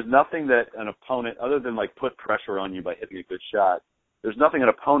there's nothing that an opponent, other than, like, put pressure on you by hitting a good shot, there's nothing an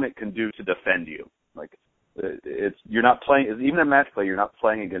opponent can do to defend you. Like, you're not playing, even in match play, you're not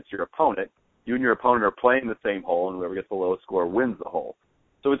playing against your opponent. You and your opponent are playing the same hole, and whoever gets the lowest score wins the hole.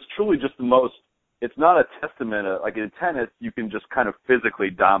 So it's truly just it's not a testament of, like in tennis, you can just kind of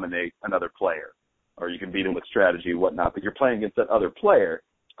physically dominate another player, or you can beat him with strategy and whatnot, but you're playing against that other player.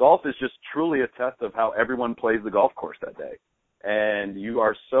 Golf is just truly a test of how everyone plays the golf course that day. And you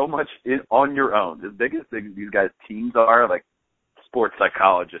are so much on your own. As big as these guys' teams are, like sports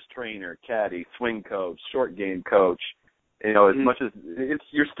psychologist, trainer, caddy, swing coach, short game coach, as much as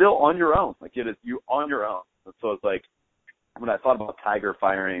you're still on your own. Like you on your own. So it's like when I thought about Tiger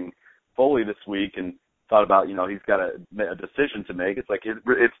firing Foley this week and thought about, he's got a decision to make. It's like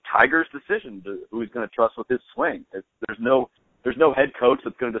it's Tiger's decision who he's going to trust with his swing. There's no head coach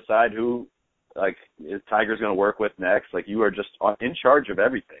that's going to decide who, like, is Tiger's going to work with next. Like, you are just in charge of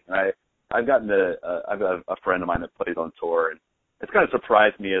everything. And I've got a friend of mine that plays on tour, and it's kind of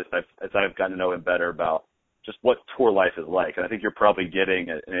surprised me as I've gotten to know him better about just what tour life is like. And I think you're probably getting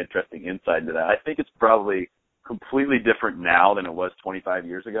an interesting insight into that. I think it's probably completely different now than it was 25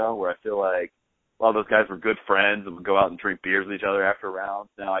 years ago, where I feel like a lot of those guys were good friends and would go out and drink beers with each other after rounds.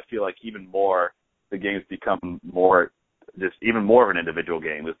 Now I feel like even more the game's become even more of an individual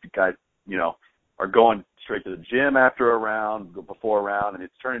game. The guys, are going straight to the gym after a round, before a round, and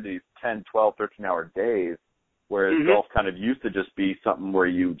it's turned into these 10, 12, 13-hour days, whereas golf kind of used to just be something where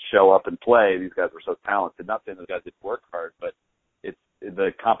you show up and play. These guys were so talented. Not saying those guys didn't work hard, but the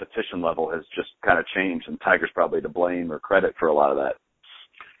competition level has just kind of changed, and Tiger's probably to blame or credit for a lot of that.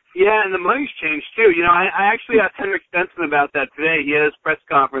 Yeah, and the money's changed, too. I actually asked Henrik Stenson about that today. He had his press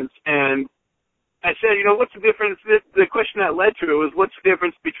conference, and I said, what's the difference? The question that led to it was, what's the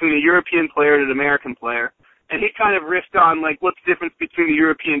difference between a European player and an American player? And he kind of riffed on, like, what's the difference between the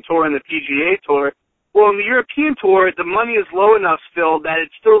European Tour and the PGA Tour? Well, in the European Tour, the money is low enough still that it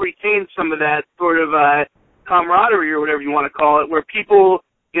still retains some of that sort of camaraderie, or whatever you want to call it, where people,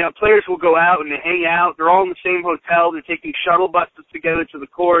 players will go out and they hang out. They're all in the same hotel. They're taking shuttle buses together to the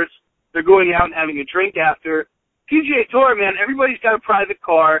course. They're going out and having a drink after. PGA Tour, man, everybody's got a private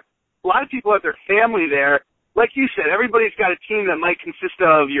car. A lot of people have their family there. Like you said, everybody's got a team that might consist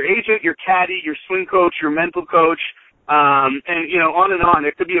of your agent, your caddy, your swing coach, your mental coach, and on and on.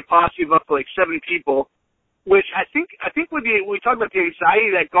 There could be a posse of up to like 7 people, which I think when we talk about the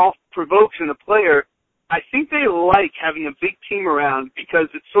anxiety that golf provokes in a player, I think they like having a big team around because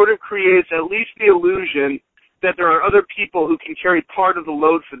it sort of creates at least the illusion that there are other people who can carry part of the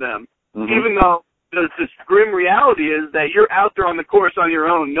load for them, even though this grim reality is that you're out there on the course on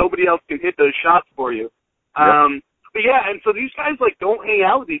your own. Nobody else can hit those shots for you. But yeah, and so these guys don't hang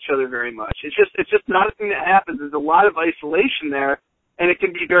out with each other very much. It's just not a thing that happens. There's a lot of isolation there, and it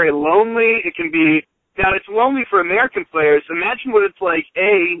can be very lonely. It can be, now it's lonely for American players. Imagine what it's like,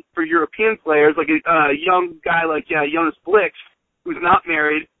 for European players, like a young guy like Jonas Blix, who's not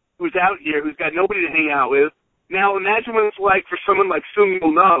married, who's out here, who's got nobody to hang out with. Now imagine what it's like for someone like Sung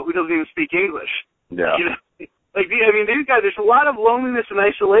Yul No, who doesn't even speak English. Yeah. These guys, there's a lot of loneliness and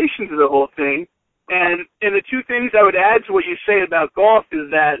isolation to the whole thing. And the two things I would add to what you say about golf is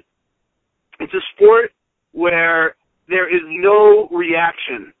that it's a sport where there is no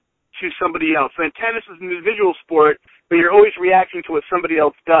reaction to somebody else. And tennis is an individual sport, but you're always reacting to what somebody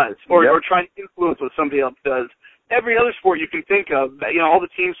else does, or trying to influence what somebody else does. Every other sport you can think of, all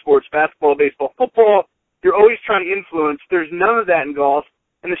the team sports, basketball, baseball, football, you're always trying to influence. There's none of that in golf.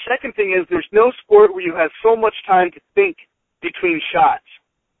 And the second thing is there's no sport where you have so much time to think between shots.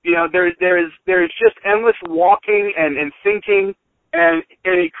 There is just endless walking and thinking, and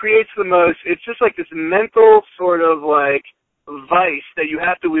it creates it's just like this mental sort of like vice that you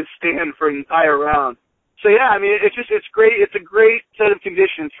have to withstand for an entire round. So yeah, it's great. It's a great set of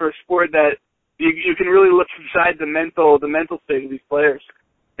conditions for a sport that you can really look inside the mental state of these players.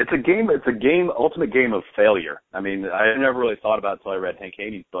 it's a game, ultimate game of failure. I mean, I never really thought about it until I read Hank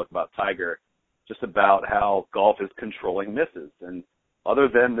Haney's book about Tiger, just about how golf is controlling misses. And other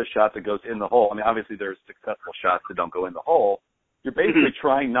than the shot that goes in the hole, I mean, obviously there's successful shots that don't go in the hole. You're basically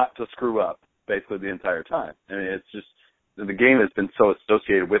trying not to screw up basically the entire time. I mean, it's just, the game has been so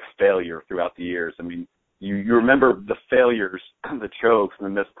associated with failure throughout the years. I mean, you remember the failures, the chokes, and the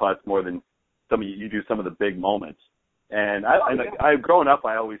missed putts more than you do some of the big moments. And I've grown up,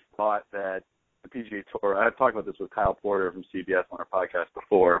 I always thought that the PGA Tour, I've talked about this with Kyle Porter from CBS on our podcast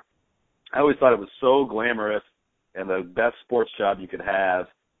before, I always thought it was so glamorous and the best sports job you could have.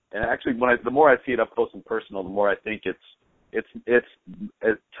 And actually, the more I see it up close and personal, the more I think it's 10%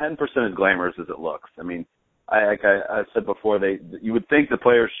 as glamorous as it looks. I mean, I said before, you would think the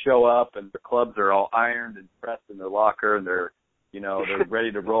players show up and their clubs are all ironed and pressed in their locker and they're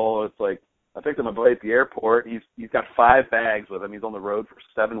ready to roll. It's like, I picked up my buddy at the airport. He's got 5 bags with him. He's on the road for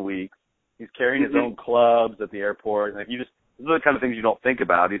 7 weeks. He's carrying his own clubs at the airport. And these are the kind of things you don't think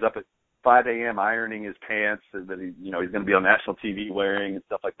about. He's up at 5 a.m. ironing his pants that he's going to be on national TV wearing and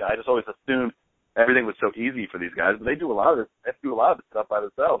stuff like that. I just always assumed everything was so easy for these guys, but they do a lot of this stuff by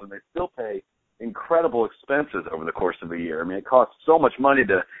themselves, and they still pay incredible expenses over the course of a year. I mean, it costs so much money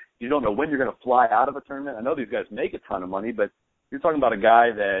you don't know when you're going to fly out of a tournament. I know these guys make a ton of money, but you're talking about a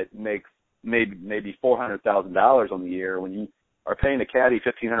guy that makes maybe $400,000 on the year when you are paying a caddy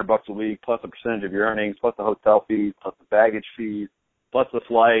 $1,500 a week plus a percentage of your earnings, plus the hotel fees, plus the baggage fees, plus the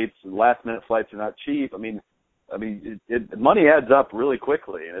flights. Last minute flights are not cheap. I mean, money adds up really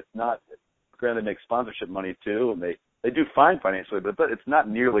quickly, and it's not. Granted, they make sponsorship money too, and they do fine financially, but it's not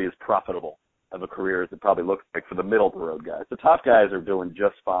nearly as profitable of a career as it probably looks like for the middle of the road guys. The top guys are doing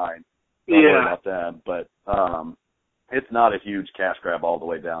just fine. Don't worry about them, but it's not a huge cash grab all the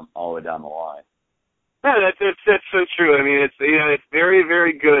way down the line. No, that's so true. I mean, it's very,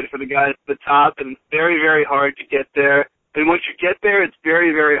 very good for the guys at the top, and very, very hard to get there. And once you get there, it's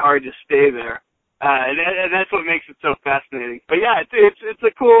very, very hard to stay there. And that's what makes it so fascinating. But yeah, it's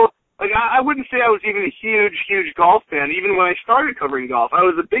a cool. Like I wouldn't say I was even a huge, huge golf fan. Even when I started covering golf, I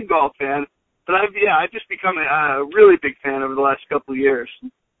was a big golf fan. But I've just become a really big fan over the last couple of years.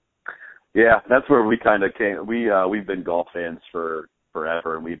 Yeah, that's where we kind of came. We've been golf fans for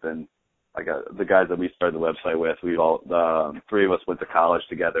forever, and we've been the guys that we started the website with. We've all 3 of us went to college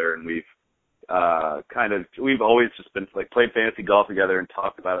together, and we've always just been like played fantasy golf together and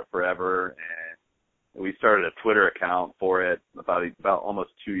talked about it forever. And we started a Twitter account for it about almost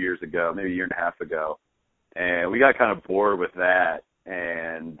 2 years ago, maybe a year and a half ago, and we got kind of bored with that,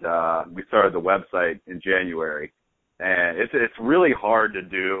 and we started the website in January. And it's really hard to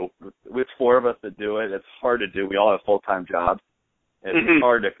do. With 4 of us that do it, it's hard to do. We all have full-time jobs.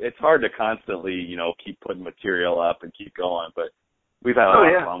 It's hard to constantly, keep putting material up and keep going. But we've had a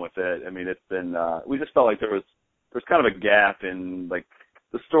lot of fun with it. I mean, it's been. We just felt like there's kind of a gap in like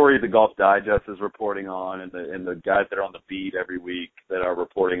the story the Golf Digest is reporting on, and the guys that are on the beat every week that are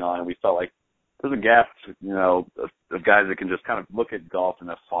reporting on. And we felt like there's a gap, of guys that can just kind of look at golf in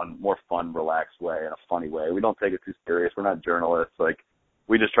a more fun, relaxed way, in a funny way. We don't take it too serious. We're not journalists. Like,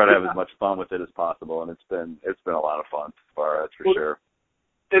 we just try to have as much fun with it as possible, and it's been a lot of fun so far, that's for sure.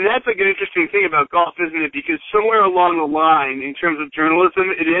 And that's like an interesting thing about golf, isn't it? Because somewhere along the line, in terms of journalism,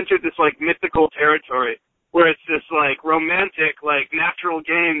 it entered this like mythical territory where it's this like romantic, like natural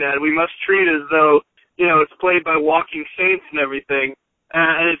game that we must treat as though, it's played by walking saints and everything.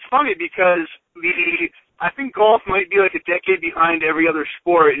 And it's funny because I think golf might be like a decade behind every other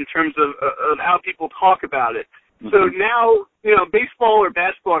sport in terms of how people talk about it. Mm-hmm. So now, baseball or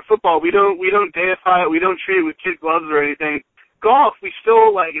basketball or football, we don't deify it, we don't treat it with kid gloves or anything. Golf, it's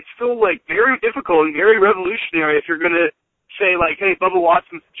still very difficult and very revolutionary if you're gonna say like, hey, Bubba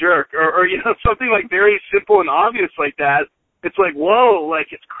Watson's a jerk, or something like very simple and obvious like that. It's like, whoa,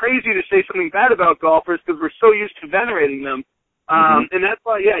 like it's crazy to say something bad about golfers because we're so used to venerating them. And that's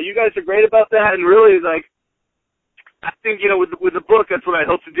why, you guys are great about that. And really, like, I think, with the book, that's what I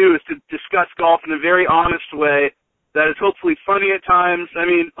hope to do is to discuss golf in a very honest way that is hopefully funny at times. I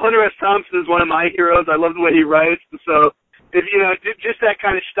mean, Hunter S. Thompson is one of my heroes. I love the way he writes. And so, if just that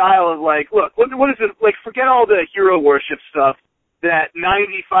kind of style of like, look, what is it, like, forget all the hero worship stuff that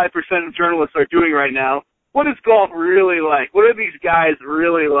 95% of journalists are doing right now. What is golf really like? What are these guys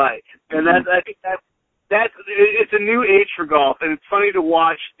really like? And I think it's a new age for golf, and it's funny to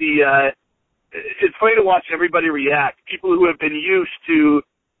watch everybody react. People who have been used to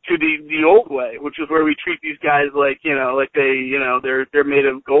the old way, which is where we treat these guys like they're made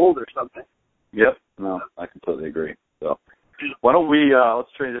of gold or something. Yep. No, I completely agree. So Why don't we let's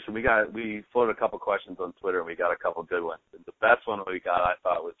transition. We floated a couple questions on Twitter and we got a couple good ones. And the best one we got, I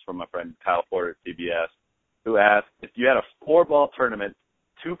thought, was from my friend Kyle Porter at CBS, who asked if you had a 4-ball tournament,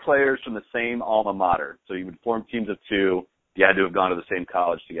 2 players from the same alma mater, so you would form teams of 2. You had to have gone to the same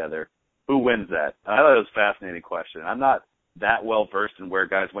college together. Who wins that? And I thought it was a fascinating question. I'm not that well versed in where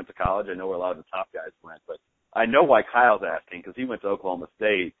guys went to college. I know where a lot of the top guys went, but I know why Kyle's asking, because he went to Oklahoma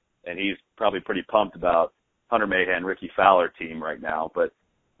State and he's probably pretty pumped about Hunter Mahan, Ricky Fowler team right now. But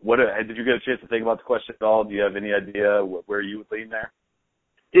did you get a chance to think about the question at all? Do you have any idea where you would lean there?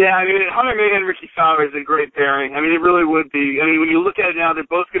 Yeah, I mean, Hunter Mahan and Ricky Fowler is a great pairing. I mean, it really would be. I mean, when you look at it now, they're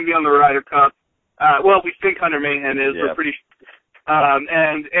both going to be on the Ryder Cup. Well, we think Hunter Mahan is. Yeah. We're pretty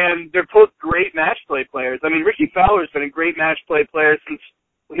and they're both great match play players. I mean, Ricky Fowler's been a great match play player since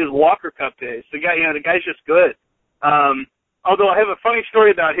his Walker Cup days. The guy's just good. Although I have a funny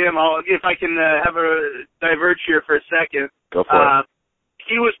story about him. If I can have a diverge here for a second. Go for it.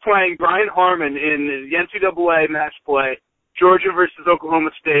 He was playing Brian Harmon in the NCAA match play, Georgia versus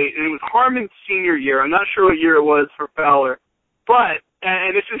Oklahoma State, and it was Harmon's senior year. I'm not sure what year it was for Fowler, but,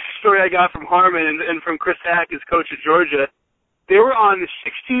 and this is a story I got from Harmon and from Chris Hack, his coach at Georgia. They were on the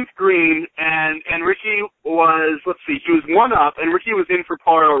 16th green, and Ricky was, he was 1 up, and Ricky was in for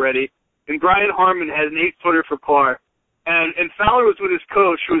par already, and Brian Harmon had an 8-footer for par. And Fowler was with his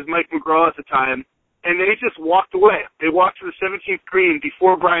coach, who was Mike McGraw at the time, and they just walked away. They walked to the 17th green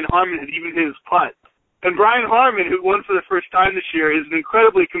before Brian Harmon had even hit his putt. And Brian Harmon, who won for the first time this year, is an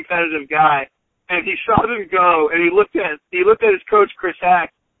incredibly competitive guy. And he saw them go, and he looked at his coach, Chris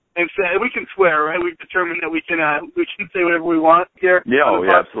Hack, and said, "We can swear, right? We've determined that we can say whatever we want here." Yeah,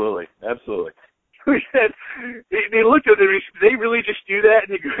 absolutely. We said, they looked at him, and he said, "They really just do that?"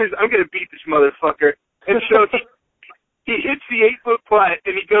 And he goes, "I'm going to beat this motherfucker." And so he hits the 8-foot putt,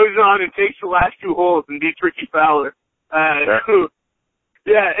 and he goes on and takes the last 2 holes and beats Ricky Fowler.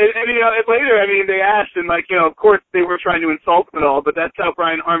 Yeah, and later, I mean, they asked, and of course they were trying to insult him and all, but that's how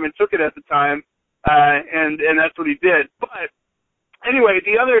Brian Harmon took it at the time, and that's what he did. But anyway,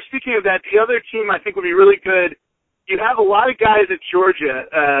 speaking of that, the other team I think would be really good. You have a lot of guys at Georgia,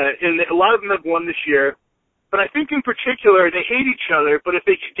 and a lot of them have won this year, but I think in particular they hate each other, but if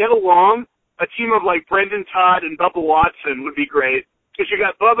they could get along, a team of like Brendan Todd and Bubba Watson would be great, because you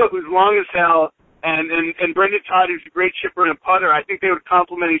got Bubba, who's long as hell, and Brendan Todd, who's a great chipper and a putter. I think they would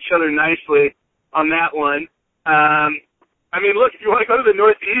complement each other nicely on that one. I mean, look, if you want to go to the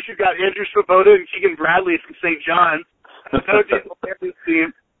Northeast, you've got Andrew Swoboda and Keegan Bradley from St. John's. That would be a hilarious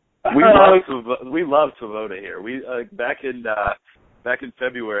team. We love Swoboda here. We back in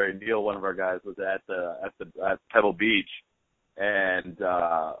February, Neil, one of our guys, was at Pebble Beach, and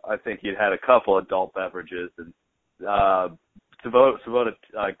I think he'd had a couple adult beverages, and Swoboda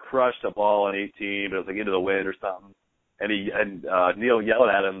crushed a ball on 18, but it was like into the wind or something, and Neil yelled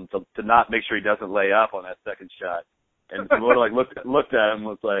at him to not make sure he doesn't lay up on that second shot, and Swoboda looked at him and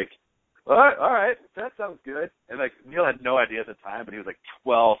was like, all right, that sounds good. And Neil had no idea at the time, but he was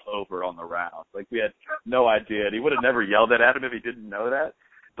 12 over on the round. We had no idea. And he would have never yelled at him if he didn't know that.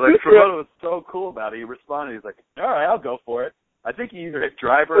 But Swoboda was so cool about it. He responded. He's like, all right, I'll go for it. I think he either hit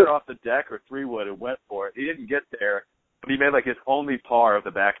driver off the deck or 3-wood and went for it. He didn't get there, but he made his only par of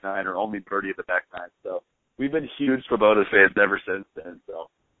the back 9 or only birdie of the back 9. So we've been huge Swoboda fans ever since then. So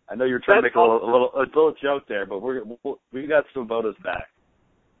I know you're trying to make a little joke there, but we got Swoboda's back.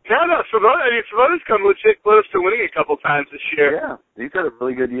 No, Swoboda's come legit close to winning a couple times this year. Yeah, he's had a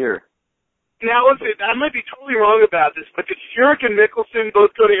really good year. Now, I might be totally wrong about this, but did Furyk and Mickelson both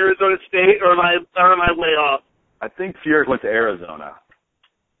go to Arizona State, or am I way off? I think Furyk went to Arizona.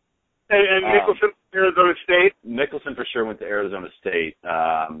 And Mickelson Arizona State? Mickelson for sure went to Arizona State.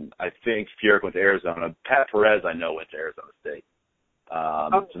 I think Furyk went to Arizona. Pat Perez, I know, went to Arizona State.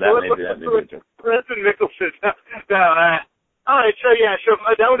 So that may be it. Perez and Mickelson. All right, so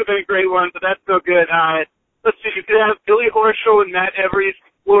that would have been a great one, but that's no good. Let's see, you could have Billy Horschel and Matt Every,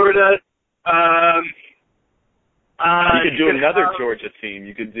 Florida. You could do another Georgia team.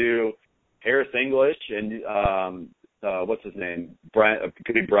 You could do Harris English and what's his name? It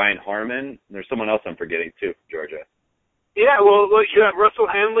could be Brian Harmon. There's someone else I'm forgetting too from Georgia. Yeah, well, you have Russell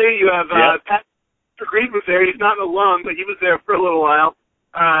Henley. You have Pat Reed was there. He's not an alum, but he was there for a little while.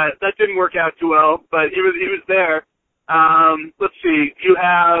 That didn't work out too well, but he was there. Let's see. You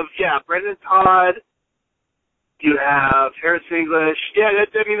have Brendan Todd. You have Harris English. Yeah,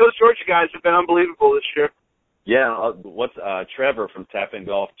 those Georgia guys have been unbelievable this year. Yeah, Trevor from Tap In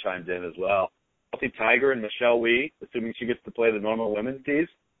Golf chimed in as well. Healthy Tiger and Michelle Wee, assuming she gets to play the normal women's tees.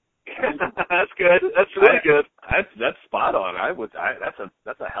 That's good. That's really good. That's spot on.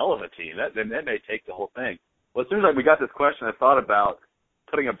 That's a hell of a team. That may take the whole thing. Well, as soon as we got this question, I thought about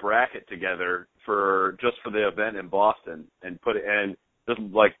putting a bracket together for the event in Boston and just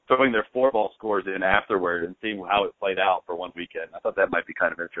like throwing their 4-ball scores in afterward and seeing how it played out for one weekend. I thought that might be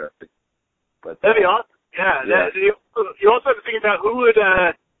kind of interesting. But that'd be awesome. Yeah. You also have to think about who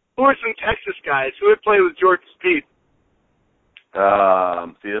are some Texas guys who would play with Jordan Spieth.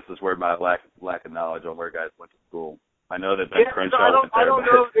 See, this is where my lack of knowledge on where guys went to school. I know that Crenshaw was there.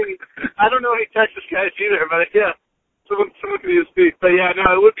 I don't know any Texas guys either, but yeah, someone could use Spieth. But yeah, no,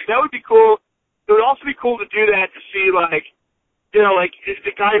 that would be cool. It would also be cool to do that to see like if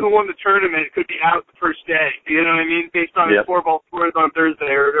the guy who won the tournament could be out the first day. You know what I mean? Based on his 4-ball scores on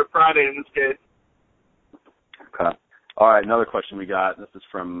Thursday or Friday in this case. Okay. All right, another question we got. This is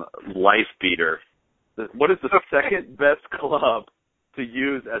from Life Beater. What is the second best club to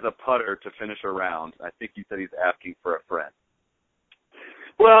use as a putter to finish a round? I think he said he's asking for a friend.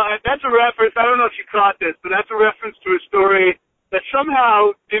 Well, that's a reference. I don't know if you caught this, but that's a reference to a story that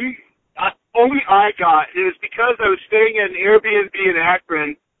somehow only I got. It was because I was staying at an Airbnb in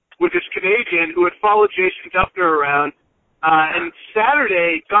Akron with this Canadian who had followed Jason Dufner around. And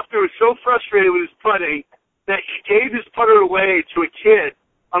Saturday, Dufner was so frustrated with his putting that he gave his putter away to a kid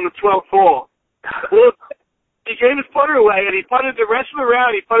on the 12th hole. Well, he gave his putter away, and he putted the rest of the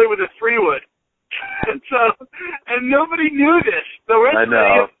round. He putted with a 3-wood, and nobody knew this. The rest of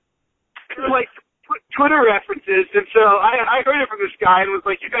they were like Twitter references, and so I heard it from this guy and was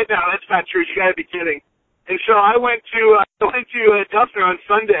like, "You guys know that's not true. You got to be kidding." And so I went to Dufner on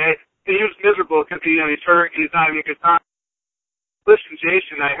Sunday, and he was miserable because he's hurt and he's not having a good time. Listen,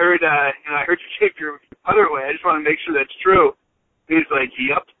 Jason, I heard you gave your putter away. I just want to make sure that's true. And he's like,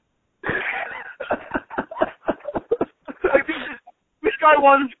 "Yep." This guy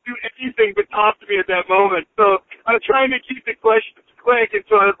wanted to do anything but talk to me at that moment. So I was trying to keep the questions quick, and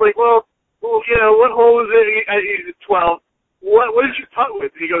so I was like, well, what hole was it? He's at 12. What did you putt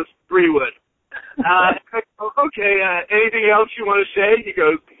with? And he goes, 3-wood. Okay, anything else you want to say? He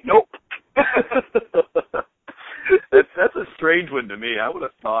goes, nope. That's a strange one to me. I would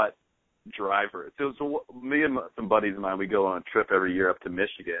have thought driver. So me and some buddies of mine, we go on a trip every year up to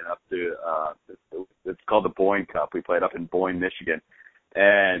Michigan, up to it's called the Boyne Cup. We played up in Boyne, Michigan,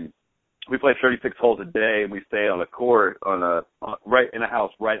 and we play 36 holes a day, and we stay on a court right in a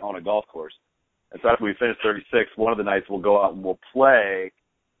house right on a golf course. And so after we finish 36, one of the nights we'll go out and we'll play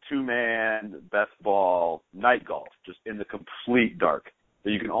 2-man best ball night golf, just in the complete dark. So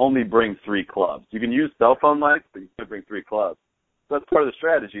you can only bring 3 clubs. You can use cell phone lights, but you can't bring 3 clubs. So that's part of the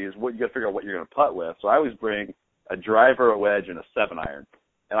strategy is what you got to figure out what you're going to putt with. So I always bring a driver, a wedge, and a 7-iron,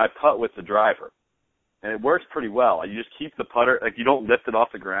 and I putt with the driver. And it works pretty well. You just keep the putter, like you don't lift it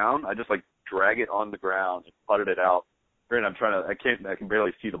off the ground. I just like drag it on the ground and putted it out. And I can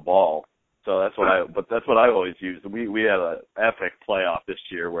barely see the ball. So that's what I always use. We had an epic playoff this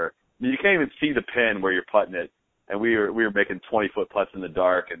year where you can't even see the pin where you're putting it. And we were making 20-foot putts in the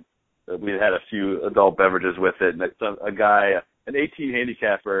dark, and we had a few adult beverages with it. And a guy, an 18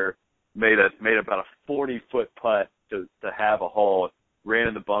 handicapper, made about a 40-foot putt to have a hole. Ran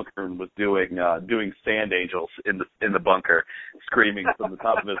in the bunker and was doing sand angels in the bunker, screaming from the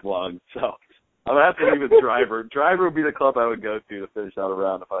top of his lungs. So I'm gonna have to leave it driver. Driver would be the club I would go to finish out a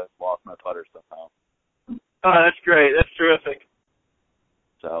round if I lost my putter somehow. Oh, that's great. That's terrific.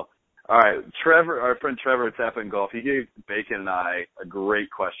 So, all right, Trevor, our friend Trevor at Tap in Golf, he gave Bacon and I a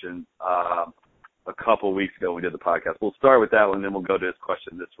great question a couple of weeks ago when we did the podcast. We'll start with that one, and then we'll go to his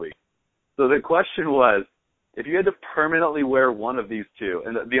question this week. So the question was, if you had to permanently wear one of these two,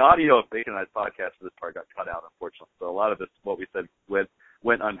 and the audio of Bacon and I's podcast for this part got cut out, unfortunately, so a lot of this, what we said, went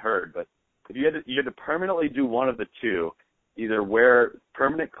unheard. But if you had to permanently do one of the two, either wear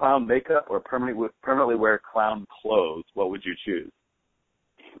permanent clown makeup or permanently wear clown clothes, what would you choose?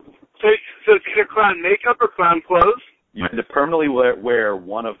 So it's either clown makeup or clown clothes? You had to permanently wear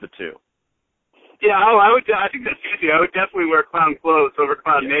one of the two. Yeah, I think that's easy. I would definitely wear clown clothes over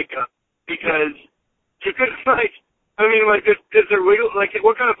clown makeup because you could, is there wiggle,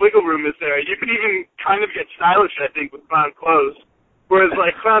 what kind of wiggle room is there? You could even kind of get stylish, I think, with clown clothes. Whereas,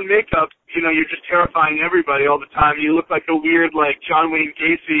 clown makeup, you're just terrifying everybody all the time. You look like a weird, John Wayne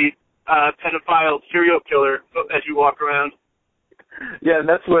Gacy, pedophile serial killer as you walk around. Yeah, and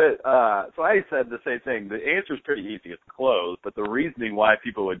that's what, so I said the same thing. The answer is pretty easy. It's clothes, but the reasoning why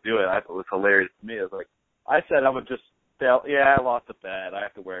people would do it, I thought was hilarious to me. It was I said I would just say, yeah, I lost a bet. I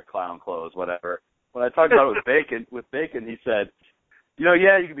have to wear clown clothes, whatever. When I talked about it with Bacon, he said,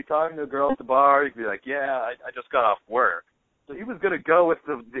 yeah, you could be talking to a girl at the bar. You could be like, yeah, I just got off work. So he was going to go with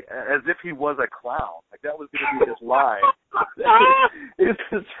as if he was a clown. Like, that was going to be his line. He was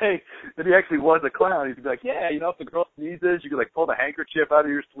going to say that he actually was a clown. He'd be like, yeah, you know, if the girl sneezes, you could, like, pull the handkerchief out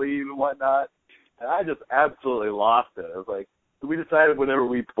of your sleeve and whatnot. And I just absolutely lost it. I was like, we decided whenever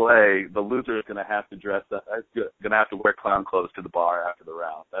we play, the loser is going to have to dress up, going to have to wear clown clothes to the bar after the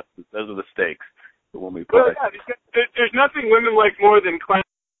round. Those are the stakes when we play. Well, yeah, there's nothing women like more than clowns.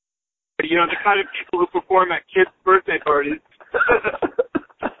 You know, the kind of people who perform at kids' birthday parties.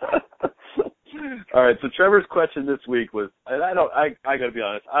 All right, so Trevor's question this week was, and I got to be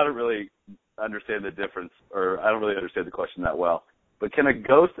honest, I don't really understand the difference, or I don't really understand the question that well. But can a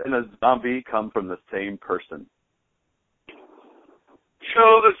ghost and a zombie come from the same person? So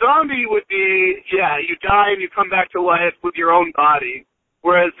a zombie would be, yeah, you die and you come back to life with your own body,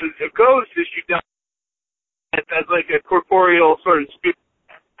 whereas a ghost is you die as like a corporeal sort of spirit.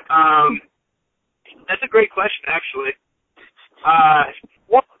 That's a great question, actually.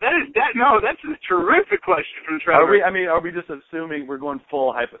 Well, that's a terrific question from Trevor. Are we just assuming we're going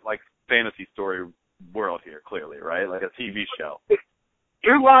full fantasy story world here? Clearly, right? Like a TV show.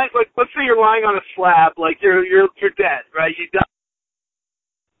 You're lying. Like, let's say you're lying on a slab, like you're dead, right? You die.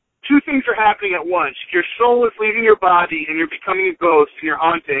 Two things are happening at once. Your soul is leaving your body, and you're becoming a ghost, and you're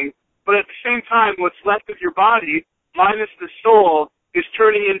haunting. But at the same time, what's left of your body, minus the soul, is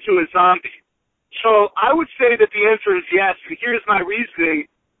turning into a zombie. So I would say that the answer is yes, and here's my reasoning.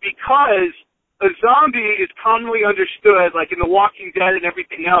 Because a zombie is commonly understood, like in The Walking Dead and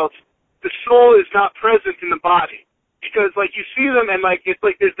everything else, the soul is not present in the body. Because, like, you see them, and, like, it's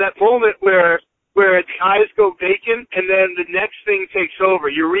like there's that moment where the eyes go vacant, and then the next thing takes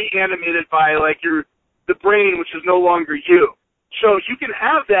over. You're reanimated by, like, the brain, which is no longer you. So you can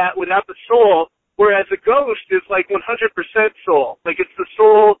have that without the soul, whereas a ghost is, like, 100% soul. Like, it's the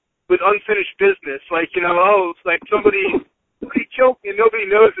soul with unfinished business. Like, you know, it's like somebody killed me and nobody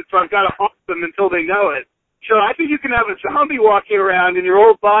knows it, so I've got to haunt them until they know it. So I think you can have a zombie walking around in your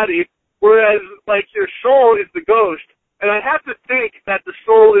old body, whereas, like, your soul is the ghost. And I have to think that the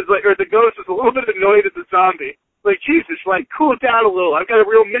soul is, like, or the ghost is a little bit annoyed at the zombie. Like, Jesus, like, cool it down a little. I've got a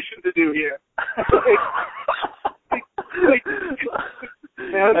real mission to do here.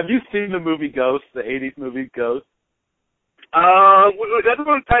 Have you seen the movie Ghost, the 80s movie Ghost? Was that the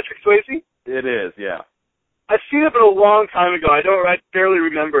one with Patrick Swayze? It is, yeah. I've seen it, but a long time ago. I barely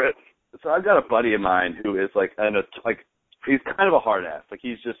remember it. So I've got a buddy of mine who is he's kind of a hard ass. Like,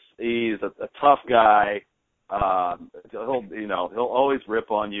 he's a tough guy. He'll always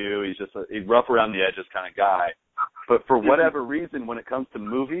rip on you. He's rough around the edges kind of guy. But for whatever reason, when it comes to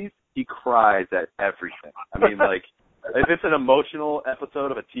movies, he cries at everything. I mean, like, if it's an emotional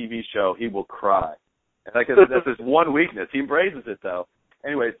episode of a TV show, he will cry. And that's his one weakness. He embraces it, though.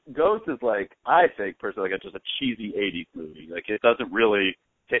 Anyways, Ghost is like, I think, personally, like just a cheesy 80s movie. Like, it doesn't really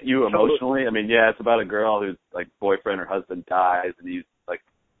hit you emotionally. I mean, yeah, it's about a girl whose, like, boyfriend or husband dies, and he's, like,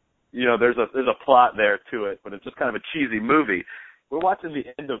 you know, there's a plot there to it, but it's just kind of a cheesy movie. We're watching the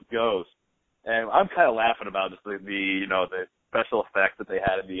end of Ghost, and I'm kind of laughing about just the special effects that they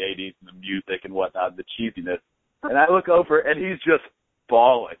had in the 80s and the music and whatnot, the cheesiness. And I look over, and he's just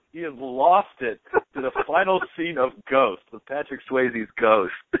bawling. He has lost it to the final scene of Ghost, with Patrick Swayze's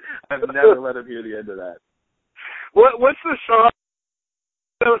Ghost. I've never let him hear the end of that. What's the song?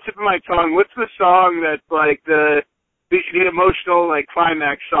 On the tip of my tongue. What's the song that's like the emotional, like,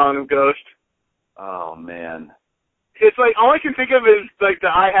 climax song of Ghost? Oh, man. It's like, all I can think of is, like, the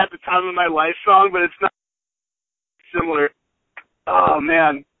I Had the Time of My Life song, but it's not similar. Oh,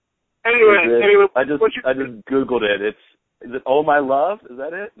 man. Anyway. I just Googled it. Is it Oh My Love? Is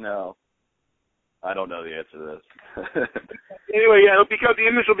that it? No. I don't know the answer to this. Anyway, yeah, the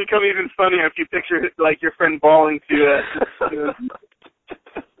image will become even funnier if you picture, like, your friend bawling to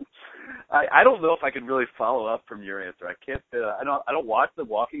I don't know if I can really follow up from your answer. I can't. I don't watch The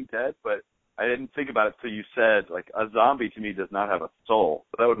Walking Dead, but I didn't think about it until you said, like, a zombie to me does not have a soul.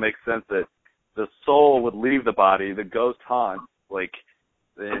 So that would make sense that the soul would leave the body, the ghost haunts, like,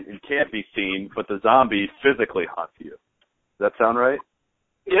 it can't be seen, but the zombie physically haunts you. Does that sound right?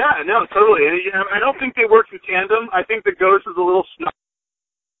 Yeah, no, totally. I don't think they work in tandem. I think the ghost is a little snug.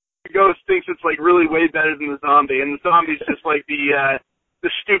 The ghost thinks it's, like, really way better than the zombie, and the zombie's just like the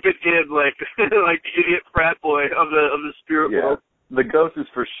stupid kid, like like the idiot frat boy of the spirit world. The ghost is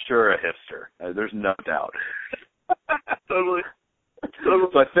for sure a hipster. There's no doubt. Totally. So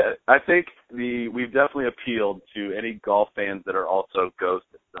I think we've definitely appealed to any golf fans that are also Ghost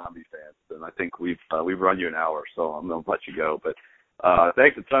and zombie fans, and I think we've run you an hour, so I'm gonna let you go. But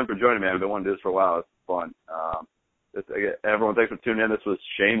thanks a ton for joining me. I've been wanting to do this for a while. It's fun. Everyone, thanks for tuning in. This was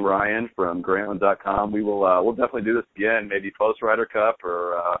Shane Ryan from Grantland.com. We'll definitely do this again, maybe post Ryder Cup,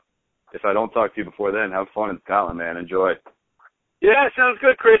 or if I don't talk to you before then, have fun in Scotland, man. Enjoy. Yeah, sounds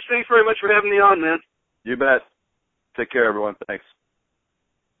good, Chris. Thanks very much for having me on, man. You bet. Take care, everyone. Thanks.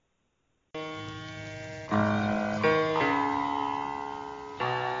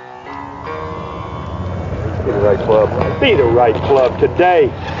 Be the right club. Be the right club today.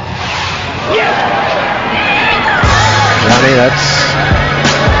 Yes! Johnny, that's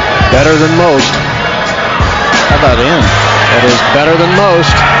better than most. How about in? That is better than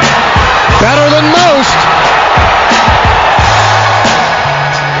most. Better than most!